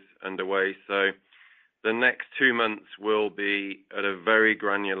steercos underway. So the next 2 months will be at a very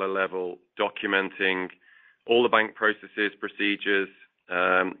granular level documenting all the bank processes, procedures,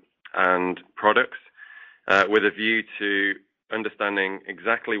 and products with a view to understanding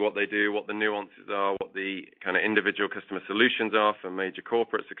exactly what they do, what the nuances are, what the kind of individual customer solutions are for major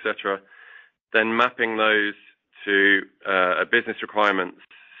corporates, etc. Then mapping those to a business requirements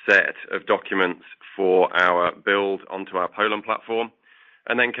set of documents for our build onto our Poland platform,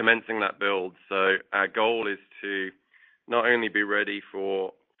 and then commencing that build. So our goal is to not only be ready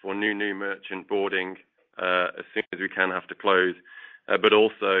for new merchant boarding as soon as we can after close, but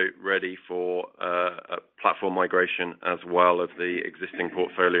also ready for a platform migration as well of the existing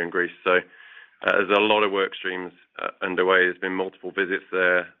portfolio in Greece. So there's a lot of work streams underway. There's been multiple visits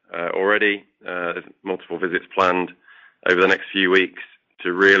there already. There's multiple visits planned over the next few weeks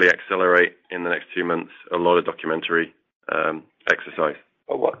to really accelerate in the next 2 months a lot of documentary exercise.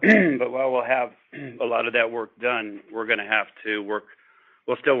 But while we'll have a lot of that work done, we're going to have to work.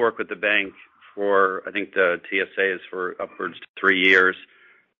 We'll still work with the bank for, I think the TSA is for upwards to 3 years,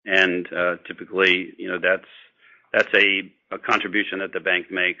 and typically, that's a contribution that the bank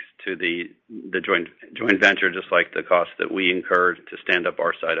makes to the joint venture, just like the cost that we incurred to stand up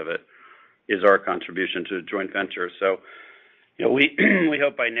our side of it is our contribution to the joint venture. So, we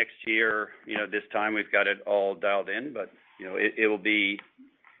hope by next year, this time we've got it all dialed in, but it will be,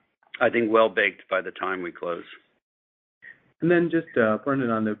 I think, well baked by the time we close. And then just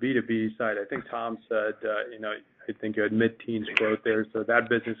Brendan, on the B2B side, I think Tom said, I think you had mid-teens growth there, so that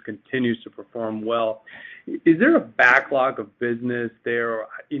business continues to perform well. Is there a backlog of business there, or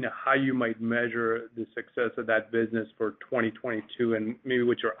how you might measure the success of that business for 2022, and maybe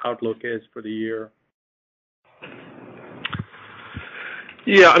what your outlook is for the year?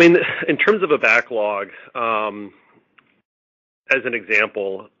 Yeah, I mean, in terms of a backlog, as an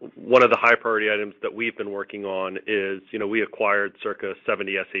example, one of the high priority items that we've been working on is, we acquired circa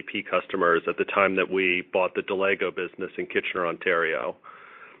 70 SAP customers at the time that we bought the Delego business in Kitchener, Ontario.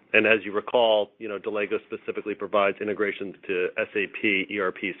 And as you recall, Delego specifically provides integrations to SAP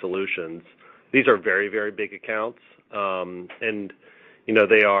ERP solutions. These are very, very big accounts, and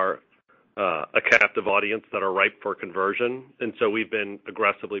they are a captive audience that are ripe for conversion. And so we've been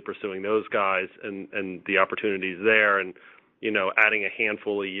aggressively pursuing those guys and the opportunities there. And adding a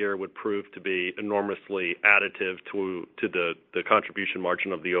handful a year would prove to be enormously additive to the contribution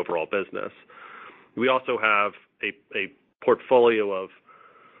margin of the overall business. We also have a portfolio of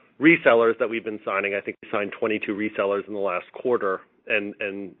resellers that we've been signing. I think we signed 22 resellers in the last quarter, and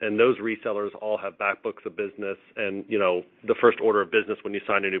those resellers all have back books of business. And the first order of business when you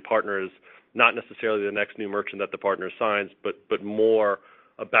sign a new partner is not necessarily the next new merchant that the partner signs, but more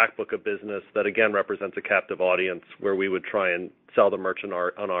a back book of business that again represents a captive audience where we would try and sell the merchant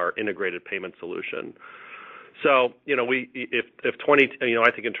on our integrated payment solution. So, I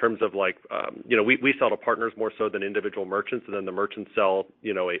think in terms of we sell to partners more so than individual merchants, and then the merchants sell,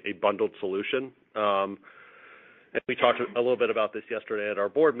 a bundled solution. And we talked a little bit about this yesterday at our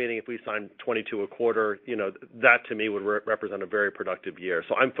board meeting. If we sign 22 a quarter, that to me would represent a very productive year.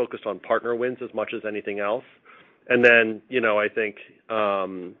 So I'm focused on partner wins as much as anything else. And then, I think,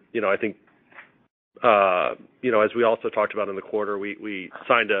 as we also talked about in the quarter, we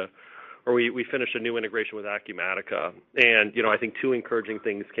finished a new integration with Acumatica. And, I think two encouraging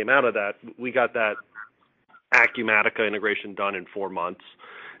things came out of that. We got that Acumatica integration done in 4 months.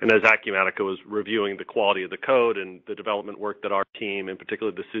 And as Acumatica was reviewing the quality of the code and the development work that our team, in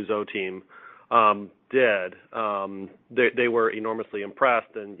particular the Suzo team, did, they were enormously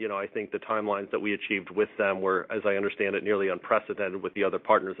impressed. And, I think the timelines that we achieved with them were, as I understand it, nearly unprecedented with the other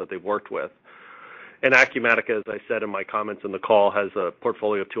partners that they've worked with. And Acumatica, as I said in my comments in the call, has a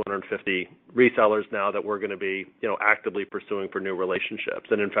portfolio of 250 resellers now that we're going to be, actively pursuing for new relationships.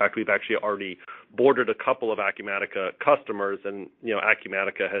 And in fact, we've actually already boarded a couple of Acumatica customers, and,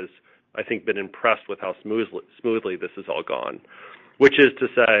 Acumatica has, I think, been impressed with how smoothly this has all gone. Which is to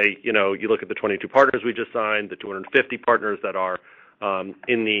say, you look at the 22 partners we just signed, the 250 partners that are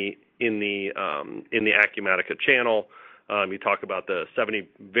in the Acumatica channel. You talk about the 70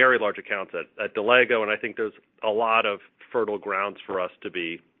 very large accounts at Delego, and I think there's a lot of fertile grounds for us to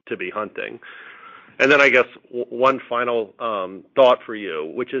be hunting. And then I guess one final thought for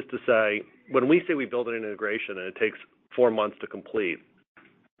you, which is to say, when we say we build an integration and it takes 4 months to complete,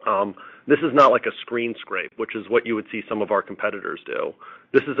 this is not like a screen scrape, which is what you would see some of our competitors do.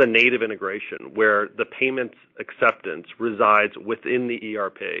 This is a native integration where the payments acceptance resides within the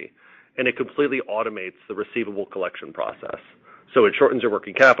ERP, and it completely automates the receivable collection process. So it shortens your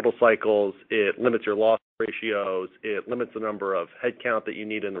working capital cycles, it limits your loss ratios, it limits the number of headcount that you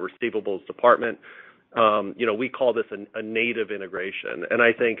need in the receivables department. We call this a native integration. And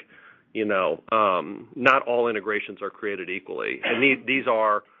I think, not all integrations are created equally. And these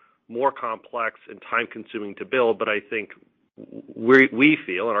are more complex and time-consuming to build, but I think we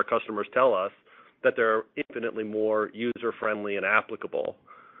feel, and our customers tell us, that they're infinitely more user-friendly and applicable.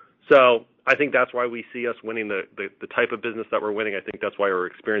 So I think that's why we see us winning the type of business that we're winning. I think that's why we're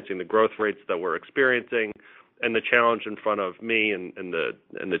experiencing the growth rates that we're experiencing. And the challenge in front of me and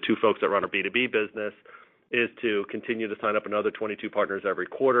the two folks that run our B2B business is to continue to sign up another 22 partners every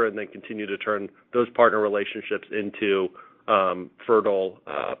quarter and then continue to turn those partner relationships into fertile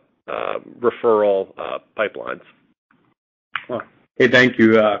referral pipelines. Well, hey, thank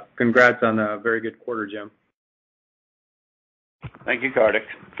you. Congrats on a very good quarter, Jim. Thank you, Kartik.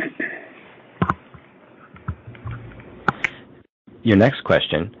 Your next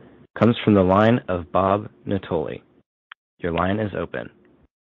question comes from the line of Bob Natoli. Your line is open.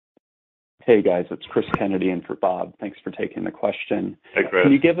 Hey guys, it's Chris Kennedy in for Bob. Thanks for taking the question. Hey, Chris.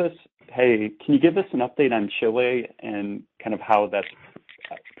 Can you give us an update on Chile and kind of how that's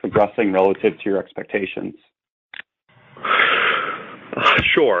progressing relative to your expectations?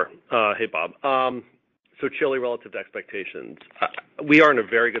 Sure. Hey, Bob. So Chile relative to expectations. We are in a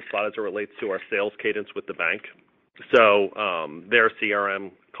very good spot as it relates to our sales cadence with the bank. So their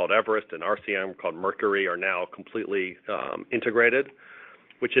CRM called Everest and our CRM called Mercury are now completely integrated,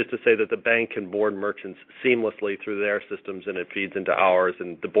 which is to say that the bank can board merchants seamlessly through their systems and it feeds into ours,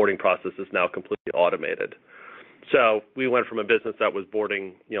 and the boarding process is now completely automated. So we went from a business that was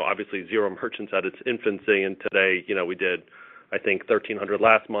boarding, obviously 0 merchants at its infancy, and today, we did, I think, 1,300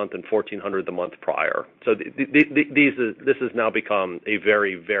 last month and 1,400 the month prior. So this has now become a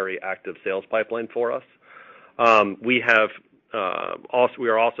very, very active sales pipeline for us. We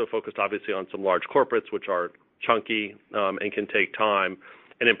are also focused, obviously, on some large corporates, which are chunky and can take time.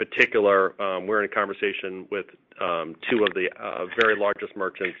 And in particular, we're in a conversation with 2 of the very largest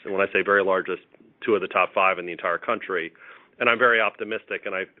merchants. And when I say very largest, 2 of the top 5 in the entire country. And I'm very optimistic,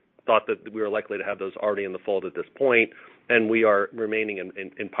 and I thought that we were likely to have those already in the fold at this point. And we are remaining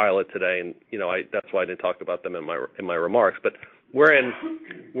in pilot today. And that's why I didn't talk about them in my remarks. But we're in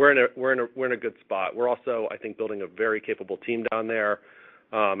a good spot. We're also, I think, building a very capable team down there.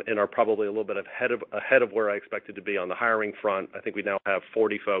 And are probably a little bit ahead of where I expected to be on the hiring front. I think we now have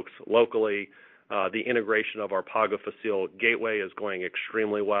 40 folks locally. The integration of our Pago Fácil gateway is going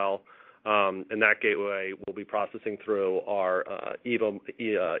extremely well, and that gateway will be processing through our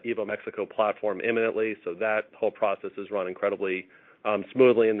Evo Mexico platform imminently. So that whole process is run incredibly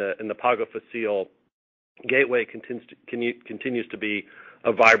smoothly, and the Pago Fácil gateway continues to be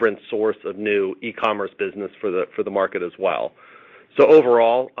a vibrant source of new e-commerce business for the market as well. So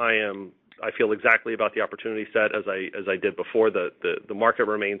overall, I feel exactly about the opportunity set as I did before. The market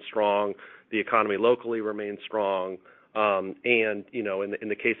remains strong, the economy locally remains strong, and in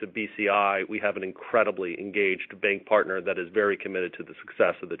the case of BCI, we have an incredibly engaged bank partner that is very committed to the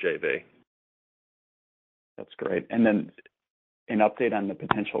success of the JV. That's great. And then an update on the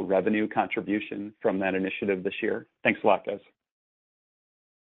potential revenue contribution from that initiative this year. Thanks a lot, guys.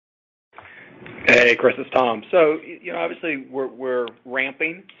 Hey, Chris, it's Tom. So, obviously we're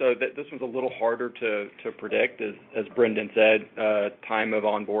ramping, so this was a little harder to predict, as Brendan said, time of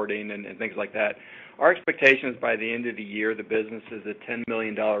onboarding and things like that. Our expectation is by the end of the year, the business is a $10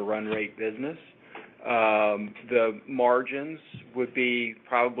 million run rate business. The margins would be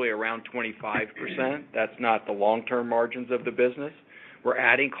probably around 25%. That's not the long-term margins of the business. We're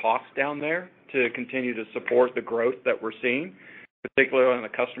adding costs down there to continue to support the growth that we're seeing, particularly on the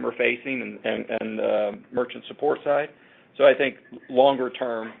customer-facing and merchant support side. So I think longer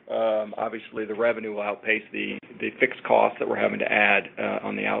term, obviously the revenue will outpace the fixed costs that we're having to add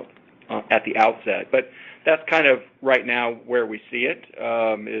at the outset. But that's kind of right now where we see it,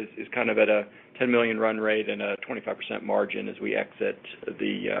 is kind of at a 10 million run rate and a 25% margin as we exit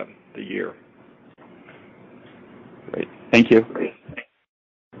the year. Great. Thank you.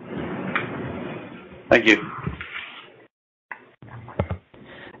 Thank you.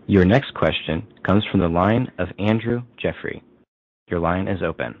 Your next question comes from the line of Andrew Jeffrey. Your line is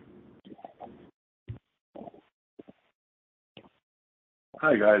open.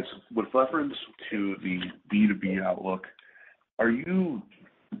 Hi, guys. With reference to the B2B outlook,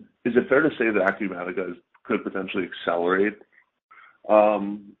 is it fair to say that Acumatica could potentially accelerate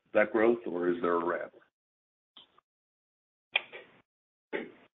that growth, or is there a ramp?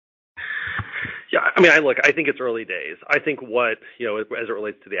 Yeah, I think it's early days. I think as it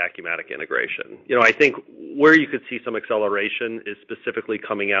relates to the Acumatica integration, I think where you could see some acceleration is specifically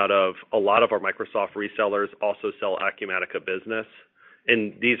coming out of a lot of our Microsoft resellers also sell Acumatica business.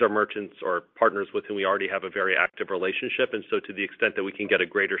 And these are merchants or partners with whom we already have a very active relationship. And so to the extent that we can get a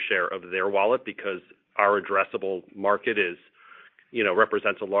greater share of their wallet because our addressable market is,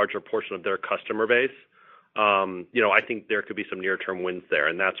 represents a larger portion of their customer base, I think there could be some near-term wins there.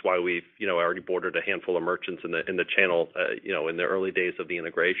 And that's why we've, already boarded a handful of merchants in the channel, in the early days of the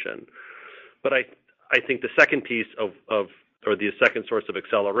integration. But I think the second piece or the second source of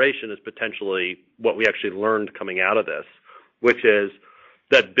acceleration is potentially what we actually learned coming out of this, which is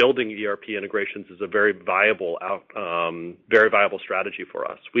that building ERP integrations is a very viable strategy for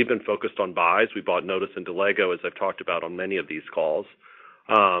us. We've been focused on buys. We bought Notice and Delego, as I've talked about on many of these calls.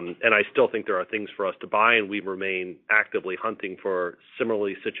 And I still think there are things for us to buy, and we remain actively hunting for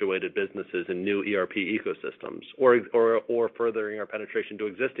similarly situated businesses in new ERP ecosystems or furthering our penetration to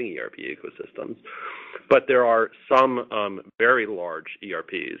existing ERP ecosystems. But there are some very large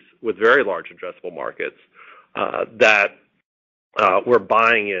ERPs with very large addressable markets that where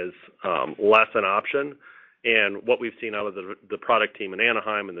buying is less an option. And what we've seen out of the product team in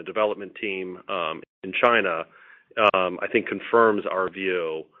Anaheim and the development team in China, I think confirms our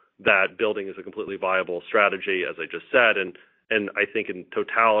view that building is a completely viable strategy, as I just said. And I think in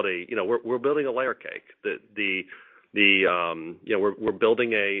totality, we're building a layer cake. We're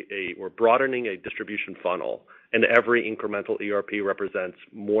building we're broadening a distribution funnel, and every incremental ERP represents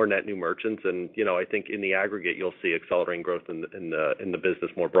more net new merchants. And I think in the aggregate, you'll see accelerating growth in the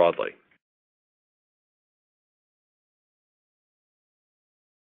business more broadly.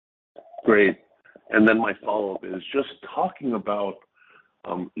 Great. And then my follow-up is just talking about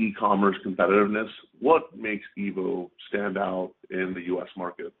e-commerce competitiveness. What makes Evo stand out in the U.S.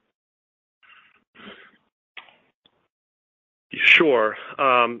 market? Sure.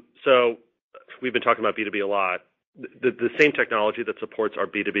 So we've been talking about B2B a lot. The same technology that supports our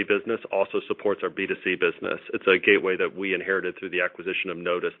B2B business also supports our B2C business. It's a gateway that we inherited through the acquisition of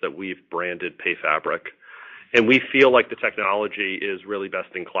Notice that we've branded PayFabric. And we feel like the technology is really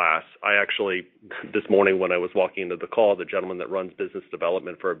best in class. I actually, this morning when I was walking into the call, the gentleman that runs business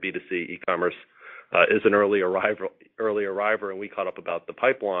development for B2C e-commerce is an early arriver, and we caught up about the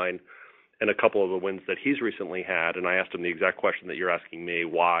pipeline and a couple of the wins that he's recently had. And I asked him the exact question that you're asking me,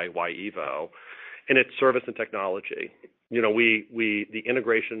 why Evo? And it's service and technology. The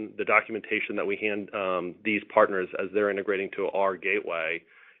integration, the documentation that we hand these partners as they're integrating to our gateway,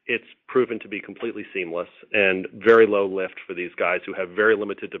 it's proven to be completely seamless and very low lift for these guys who have very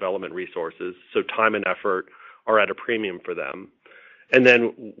limited development resources. So time and effort are at a premium for them. And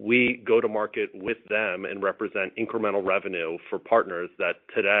then we go to market with them and represent incremental revenue for partners that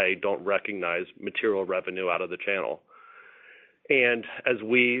today don't recognize material revenue out of the channel. And as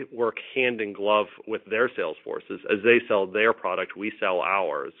we work hand in glove with their sales forces, as they sell their product, we sell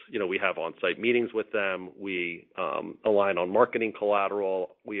ours. We have on-site meetings with them. We align on marketing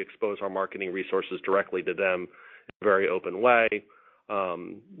collateral. We expose our marketing resources directly to them in a very open way.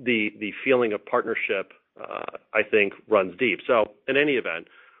 The feeling of partnership, I think, runs deep. So in any event,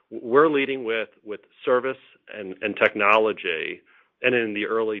 we're leading with service and technology. And in the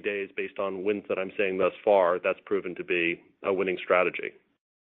early days, based on wins that I'm seeing thus far, that's proven to be a winning strategy.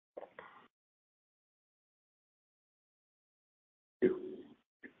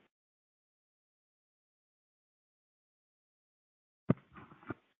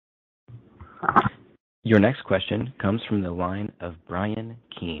 Your next question comes from the line of Bryan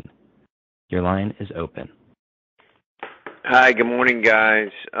Keane. Your line is open. Hi, good morning,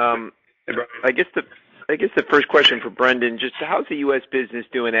 guys. Hey, Brian. I guess the first question for Brendan, just how's the U.S. business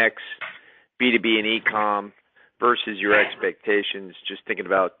doing ex B2B and e-com versus your expectations, just thinking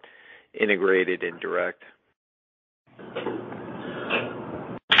about integrated and direct?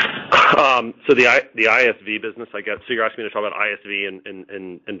 So the ISV business, I guess, so you're asking me to talk about ISV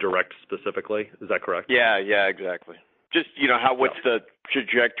and direct specifically, is that correct? Yeah, exactly. Just, what's the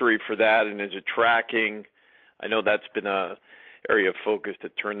trajectory for that, and is it tracking? I know that's been a area of focus to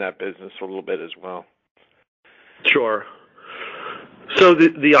turn that business a little bit as well. Sure. So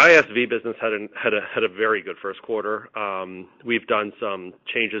the ISV business had a very good first quarter. We've done some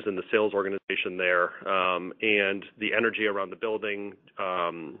changes in the sales organization there, and the energy around the building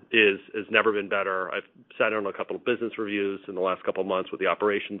has never been better. I've sat on a couple of business reviews in the last couple of months with the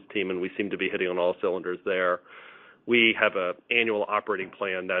operations team, and we seem to be hitting on all cylinders there. We have an annual operating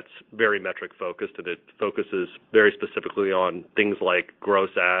plan that's very metric focused, and it focuses very specifically on things like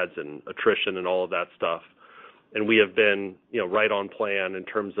gross ads and attrition and all of that stuff. And we have been, right on plan in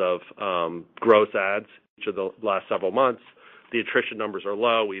terms of gross ads each of the last several months. The attrition numbers are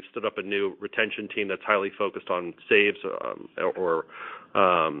low. We've stood up a new retention team that's highly focused on saves,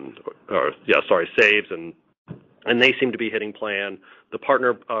 saves, and and they seem to be hitting plan. The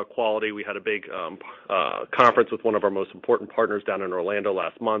partner quality, we had a big conference with one of our most important partners down in Orlando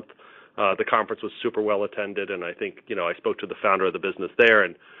last month. The conference was super well attended, and I think, I spoke to the founder of the business there,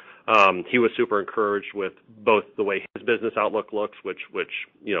 and he was super encouraged with both the way his business outlook looks, which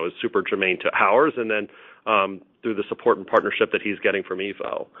is super germane to ours, and then through the support and partnership that he's getting from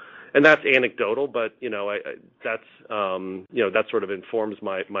Evo. And that's anecdotal, but that sort of informs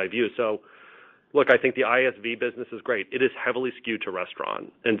my view. So, look, I think the ISV business is great. It is heavily skewed to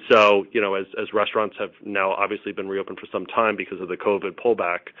restaurant, and so as restaurants have now obviously been reopened for some time because of the COVID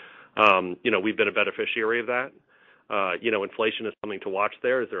pullback, we've been a beneficiary of that. Inflation is something to watch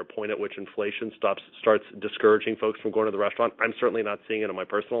there. Is there a point at which inflation starts discouraging folks from going to the restaurant? I'm certainly not seeing it in my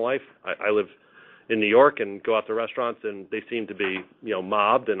personal life. I live in New York and go out to restaurants, and they seem to be,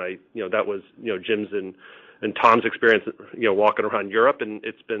 mobbed. And that was, Jim's and Tom's experience, walking around Europe, and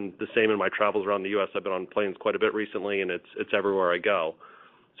it's been the same in my travels around the U.S. I've been on planes quite a bit recently, and it's everywhere I go.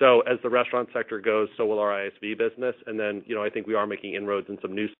 So as the restaurant sector goes, so will our ISV business. And then, I think we are making inroads in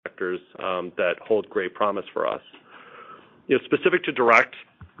some new sectors that hold great promise for us. Specific to direct,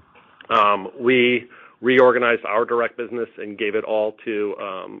 we reorganized our direct business and gave it all to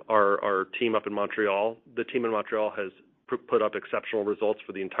our team up in Montreal. The team in Montreal has put up exceptional results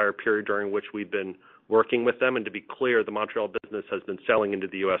for the entire period during which we've been working with them. And to be clear, the Montreal business has been selling into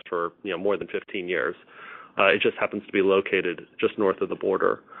the U.S. for more than 15 years. It just happens to be located just north of the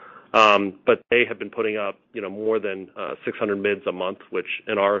border. But they have been putting up more than 600 mids a month, which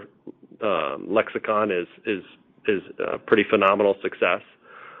in our lexicon is pretty phenomenal success.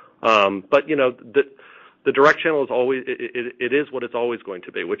 But the direct channel is always it is what it's always going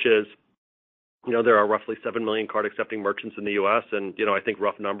to be, which is there are roughly 7 million card accepting merchants in the U.S. and I think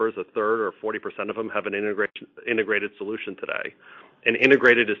rough numbers, a third or 40% of them have an integrated solution today. And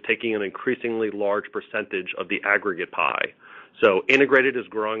integrated is taking an increasingly large percentage of the aggregate pie. So integrated is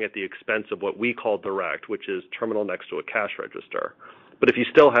growing at the expense of what we call direct, which is terminal next to a cash register. But if you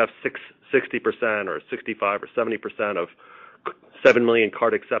still have 60% or 65 or 70% of 7 million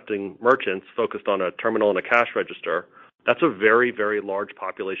card accepting merchants focused on a terminal and a cash register, that's a very, very large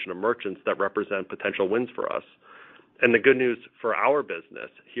population of merchants that represent potential wins for us. And the good news for our business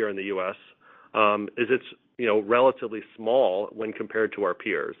here in the U.S. Is it's relatively small when compared to our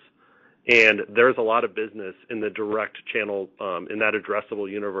peers. And there's a lot of business in the direct channel, in that addressable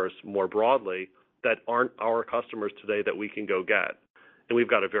universe more broadly, that aren't our customers today that we can go get. And we've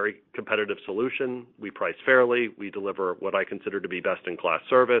got a very competitive solution. We price fairly. We deliver what I consider to be best-in-class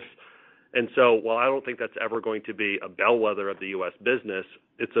service. And so while I don't think that's ever going to be a bellwether of the U.S. business,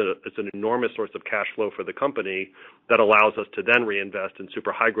 it's an enormous source of cash flow for the company that allows us to then reinvest in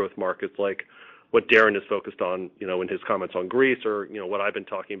super high-growth markets like what Darren is focused on, in his comments on Greece, or, what I've been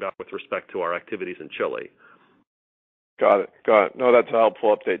talking about with respect to our activities in Chile. Got it. No, that's a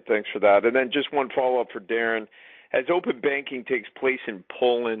helpful update. Thanks for that. And then just one follow-up for Darren. As open banking takes place in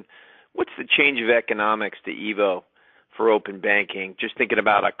Poland, what's the change of economics to EVO for open banking? Just thinking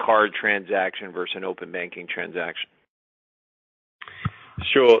about a card transaction versus an open banking transaction.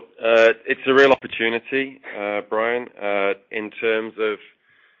 Sure. It's a real opportunity, Brian, in terms of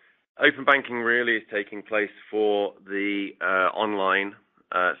open banking really is taking place for the online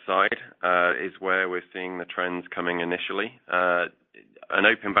side, is where we're seeing the trends coming initially. An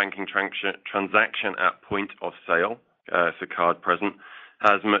open banking transaction at point of sale, so card present,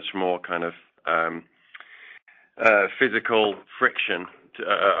 has much more kind of physical friction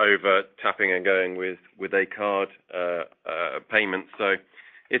over tapping and going with a card payment. So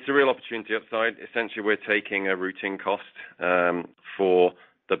it's a real opportunity upside. Essentially, we're taking a routing cost for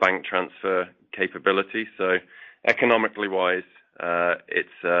the bank transfer capability. So economically wise,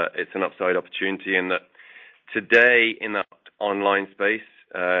 it's an upside opportunity in that today in that online space,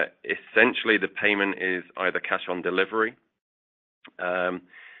 essentially the payment is either cash on delivery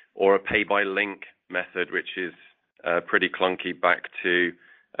or a pay by link method, which is pretty clunky back to,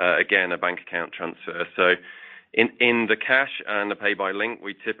 again, a bank account transfer. So in the cash and the pay by link,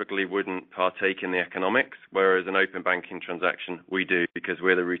 we typically wouldn't partake in the economics, whereas an open banking transaction, we do because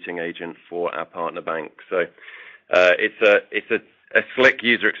we're the routing agent for our partner bank. So it's a slick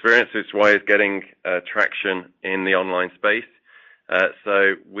user experience. It's why it's getting traction in the online space.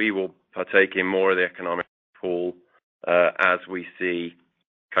 So we will partake in more of the economic pool as we see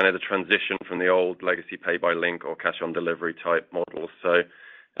kind of the transition from the old legacy pay by link or cash on delivery type models. So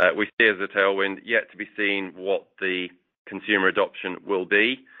we see as a tailwind, yet to be seen what the consumer adoption will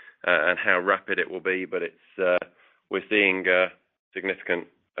be and how rapid it will be, but we're seeing significant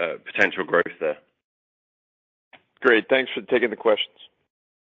potential growth there. Great. Thanks for taking the questions.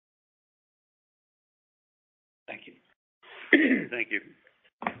 Thank Thank you.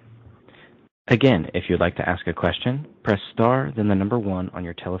 Again, if you'd like to ask a question, press star, then the number 1 on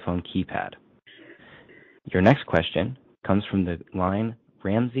your telephone keypad. Your next question comes from the line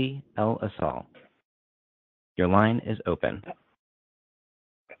Ramsey El-Assal. Your line is open.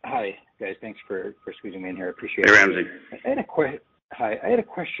 Hi, guys. Thanks for squeezing me in here. I appreciate Hey, it. Ramsey. I had a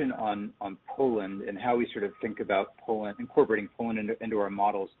question on Poland and how we sort of think about Poland, incorporating Poland into our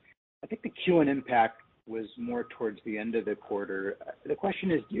models. I think the Q1 impact was more towards the end of the quarter. The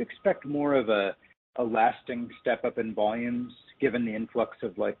question is, do you expect more of a lasting step up in volumes given the influx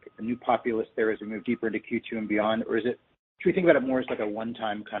of like a new populace there as we move deeper into Q2 and beyond, or should we think about it more as like a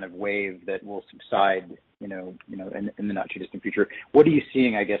one-time kind of wave that will subside, in the not too distant future? What are you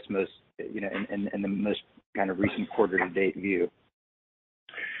seeing, I guess, most, in the most kind of recent quarter to date view?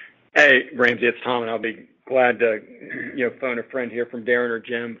 Hey, Ramsey, it's Tom, and I'll be glad to, phone a friend here from Darren or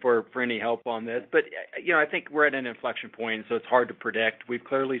Jim for any help on this. But, I think we're at an inflection point, so it's hard to predict. We've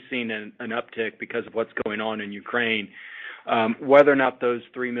clearly seen an uptick because of what's going on in Ukraine. Whether or not those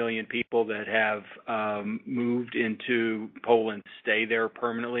 3 million people that have moved into Poland stay there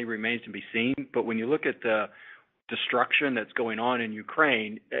permanently remains to be seen. But when you look at the destruction that's going on in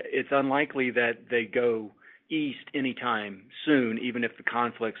Ukraine, it's unlikely that they go east anytime soon, even if the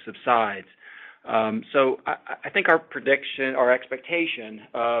conflict subsides. So I think our expectation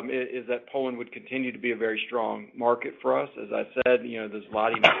is that Poland would continue to be a very strong market for us. As I said, the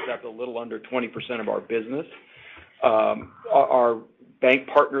zloty makes up a little under 20% of our business. Our bank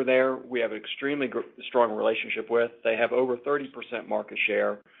partner there, we have an extremely strong relationship with. They have over 30% market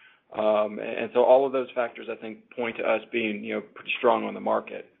share. And so all of those factors, I think, point to us being, pretty strong on the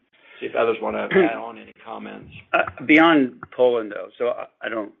market. See if others want to add on any comments. Beyond Poland, though, so I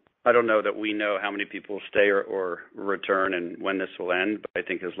don't know that we know how many people stay or return and when this will end, but I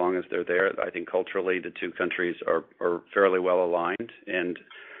think as long as they're there, I think culturally the two countries are fairly well aligned. And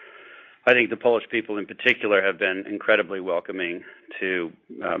I think the Polish people in particular have been incredibly welcoming to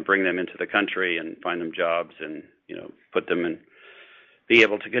bring them into the country and find them jobs and, put them in, be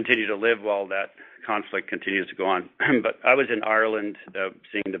able to continue to live while that conflict continues to go on. But I was in Ireland,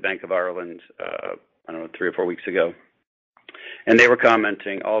 seeing the Bank of Ireland, 3 or 4 weeks ago. And they were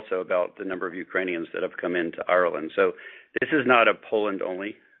commenting also about the number of Ukrainians that have come into Ireland. So this is not a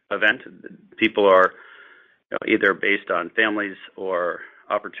Poland-only event. People are either based on families or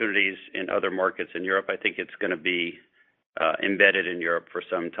opportunities in other markets in Europe. I think it's going to be embedded in Europe for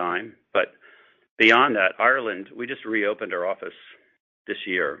some time. But beyond that, Ireland, we just reopened our office this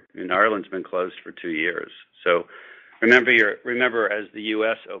year. Ireland's been closed for 2 years. So remember as the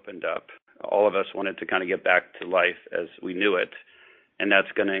U.S. opened up, all of us wanted to kind of get back to life as we knew it, and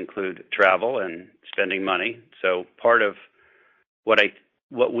that's going to include travel and spending money. So part of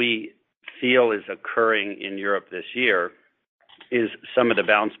what we feel is occurring in Europe this year is some of the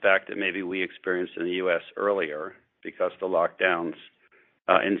bounce back that maybe we experienced in the U.S. earlier because the lockdowns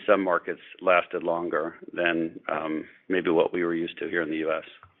in some markets lasted longer than maybe what we were used to here in the U.S.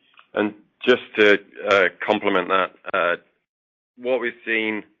 And just to complement that, what we've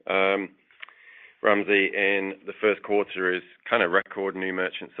seen, Ramsey, in the first quarter is kind of record new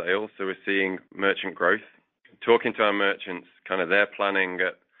merchant sales. So we're seeing merchant growth. Talking to our merchants, kind of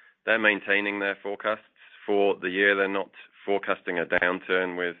they're maintaining their forecasts for the year. They're not forecasting a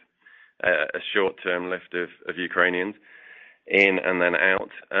downturn with a short-term lift of Ukrainians in and then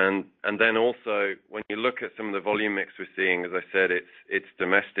out. And then also, when you look at some of the volume mix we're seeing, as I said, it's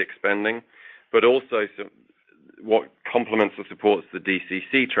domestic spending, but also what complements or supports the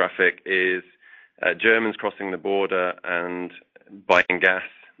DCC traffic is Germans crossing the border and buying gas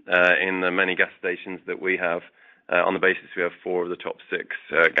in the many gas stations that we have. On the basis we have 4 of the top 6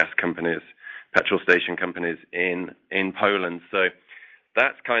 gas companies, petrol station companies in Poland. So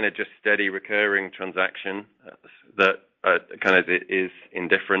that's kind of just steady recurring transaction that kind of is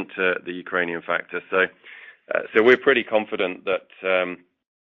indifferent to the Ukrainian factor. So we're pretty confident that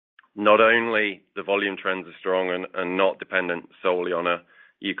not only the volume trends are strong and not dependent solely on a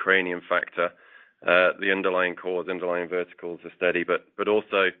Ukrainian factor, the underlying cores, underlying verticals are steady, but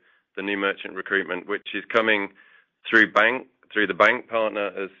also the new merchant recruitment, which is coming through the bank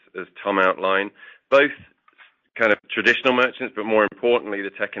partner, as Tom outlined, both kind of traditional merchants, but more importantly, the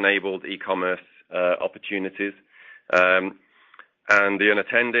tech-enabled e-commerce opportunities, and the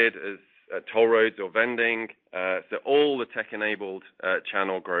unattended as toll roads or vending. So all the tech-enabled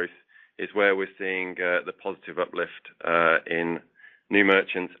channel growth is where we're seeing the positive uplift in new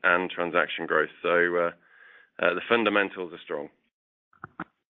merchants and transaction growth. So the fundamentals are strong.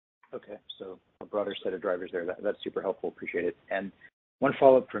 Okay, so a broader set of drivers there. That's super helpful. Appreciate it. And one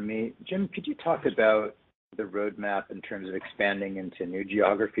follow-up from me. Jim, could you talk about the roadmap in terms of expanding into new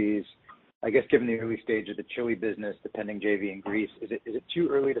geographies? I guess given the early stage of the Chile business, the pending JV in Greece, is it too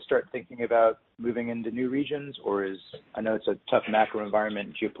early to start thinking about moving into new regions? Or I know it's a tough macro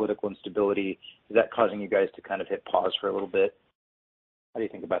environment, geopolitical instability, is that causing you guys to kind of hit pause for a little bit? How do you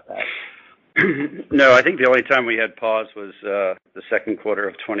think about that? No, I think the only time we had pause was the second quarter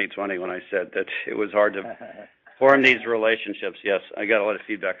of 2020 when I said that it was hard to form these relationships. Yes, I got a lot of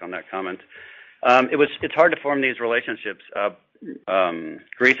feedback on that comment. It's hard to form these relationships.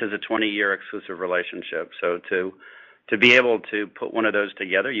 Greece is a 20-year exclusive relationship, so to be able to put one of those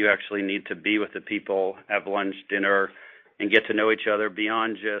together, you actually need to be with the people, have lunch, dinner, and get to know each other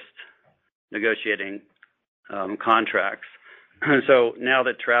beyond just negotiating contracts. So now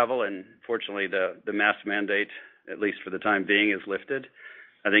that travel and fortunately the mask mandate, at least for the time being, is lifted,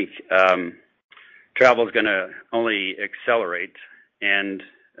 I think travel is going to only accelerate, and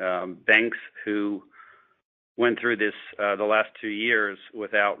banks who went through this the last 2 years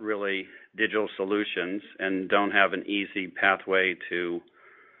without really digital solutions and don't have an easy pathway to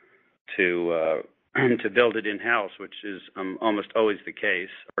build it in-house, which is almost always the case,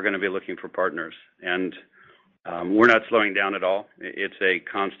 are going to be looking for partners. And we're not slowing down at all. It's a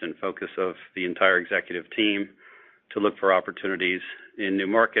constant focus of the entire executive team to look for opportunities in new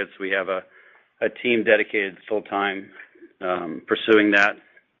markets. We have a team dedicated full-time pursuing that,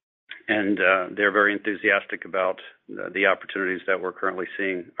 and they're very enthusiastic about the opportunities that we're currently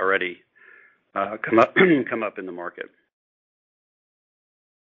seeing already come up in the market.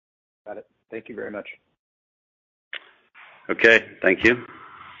 Got it. Thank you very much. Okay, thank you.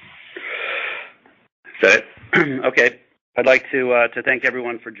 Is that it? Okay. I'd like to thank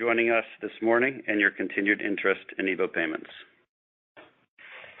everyone for joining us this morning and your continued interest in EVO Payments.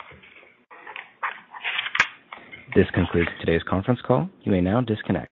 This concludes today's conference call. You may now disconnect.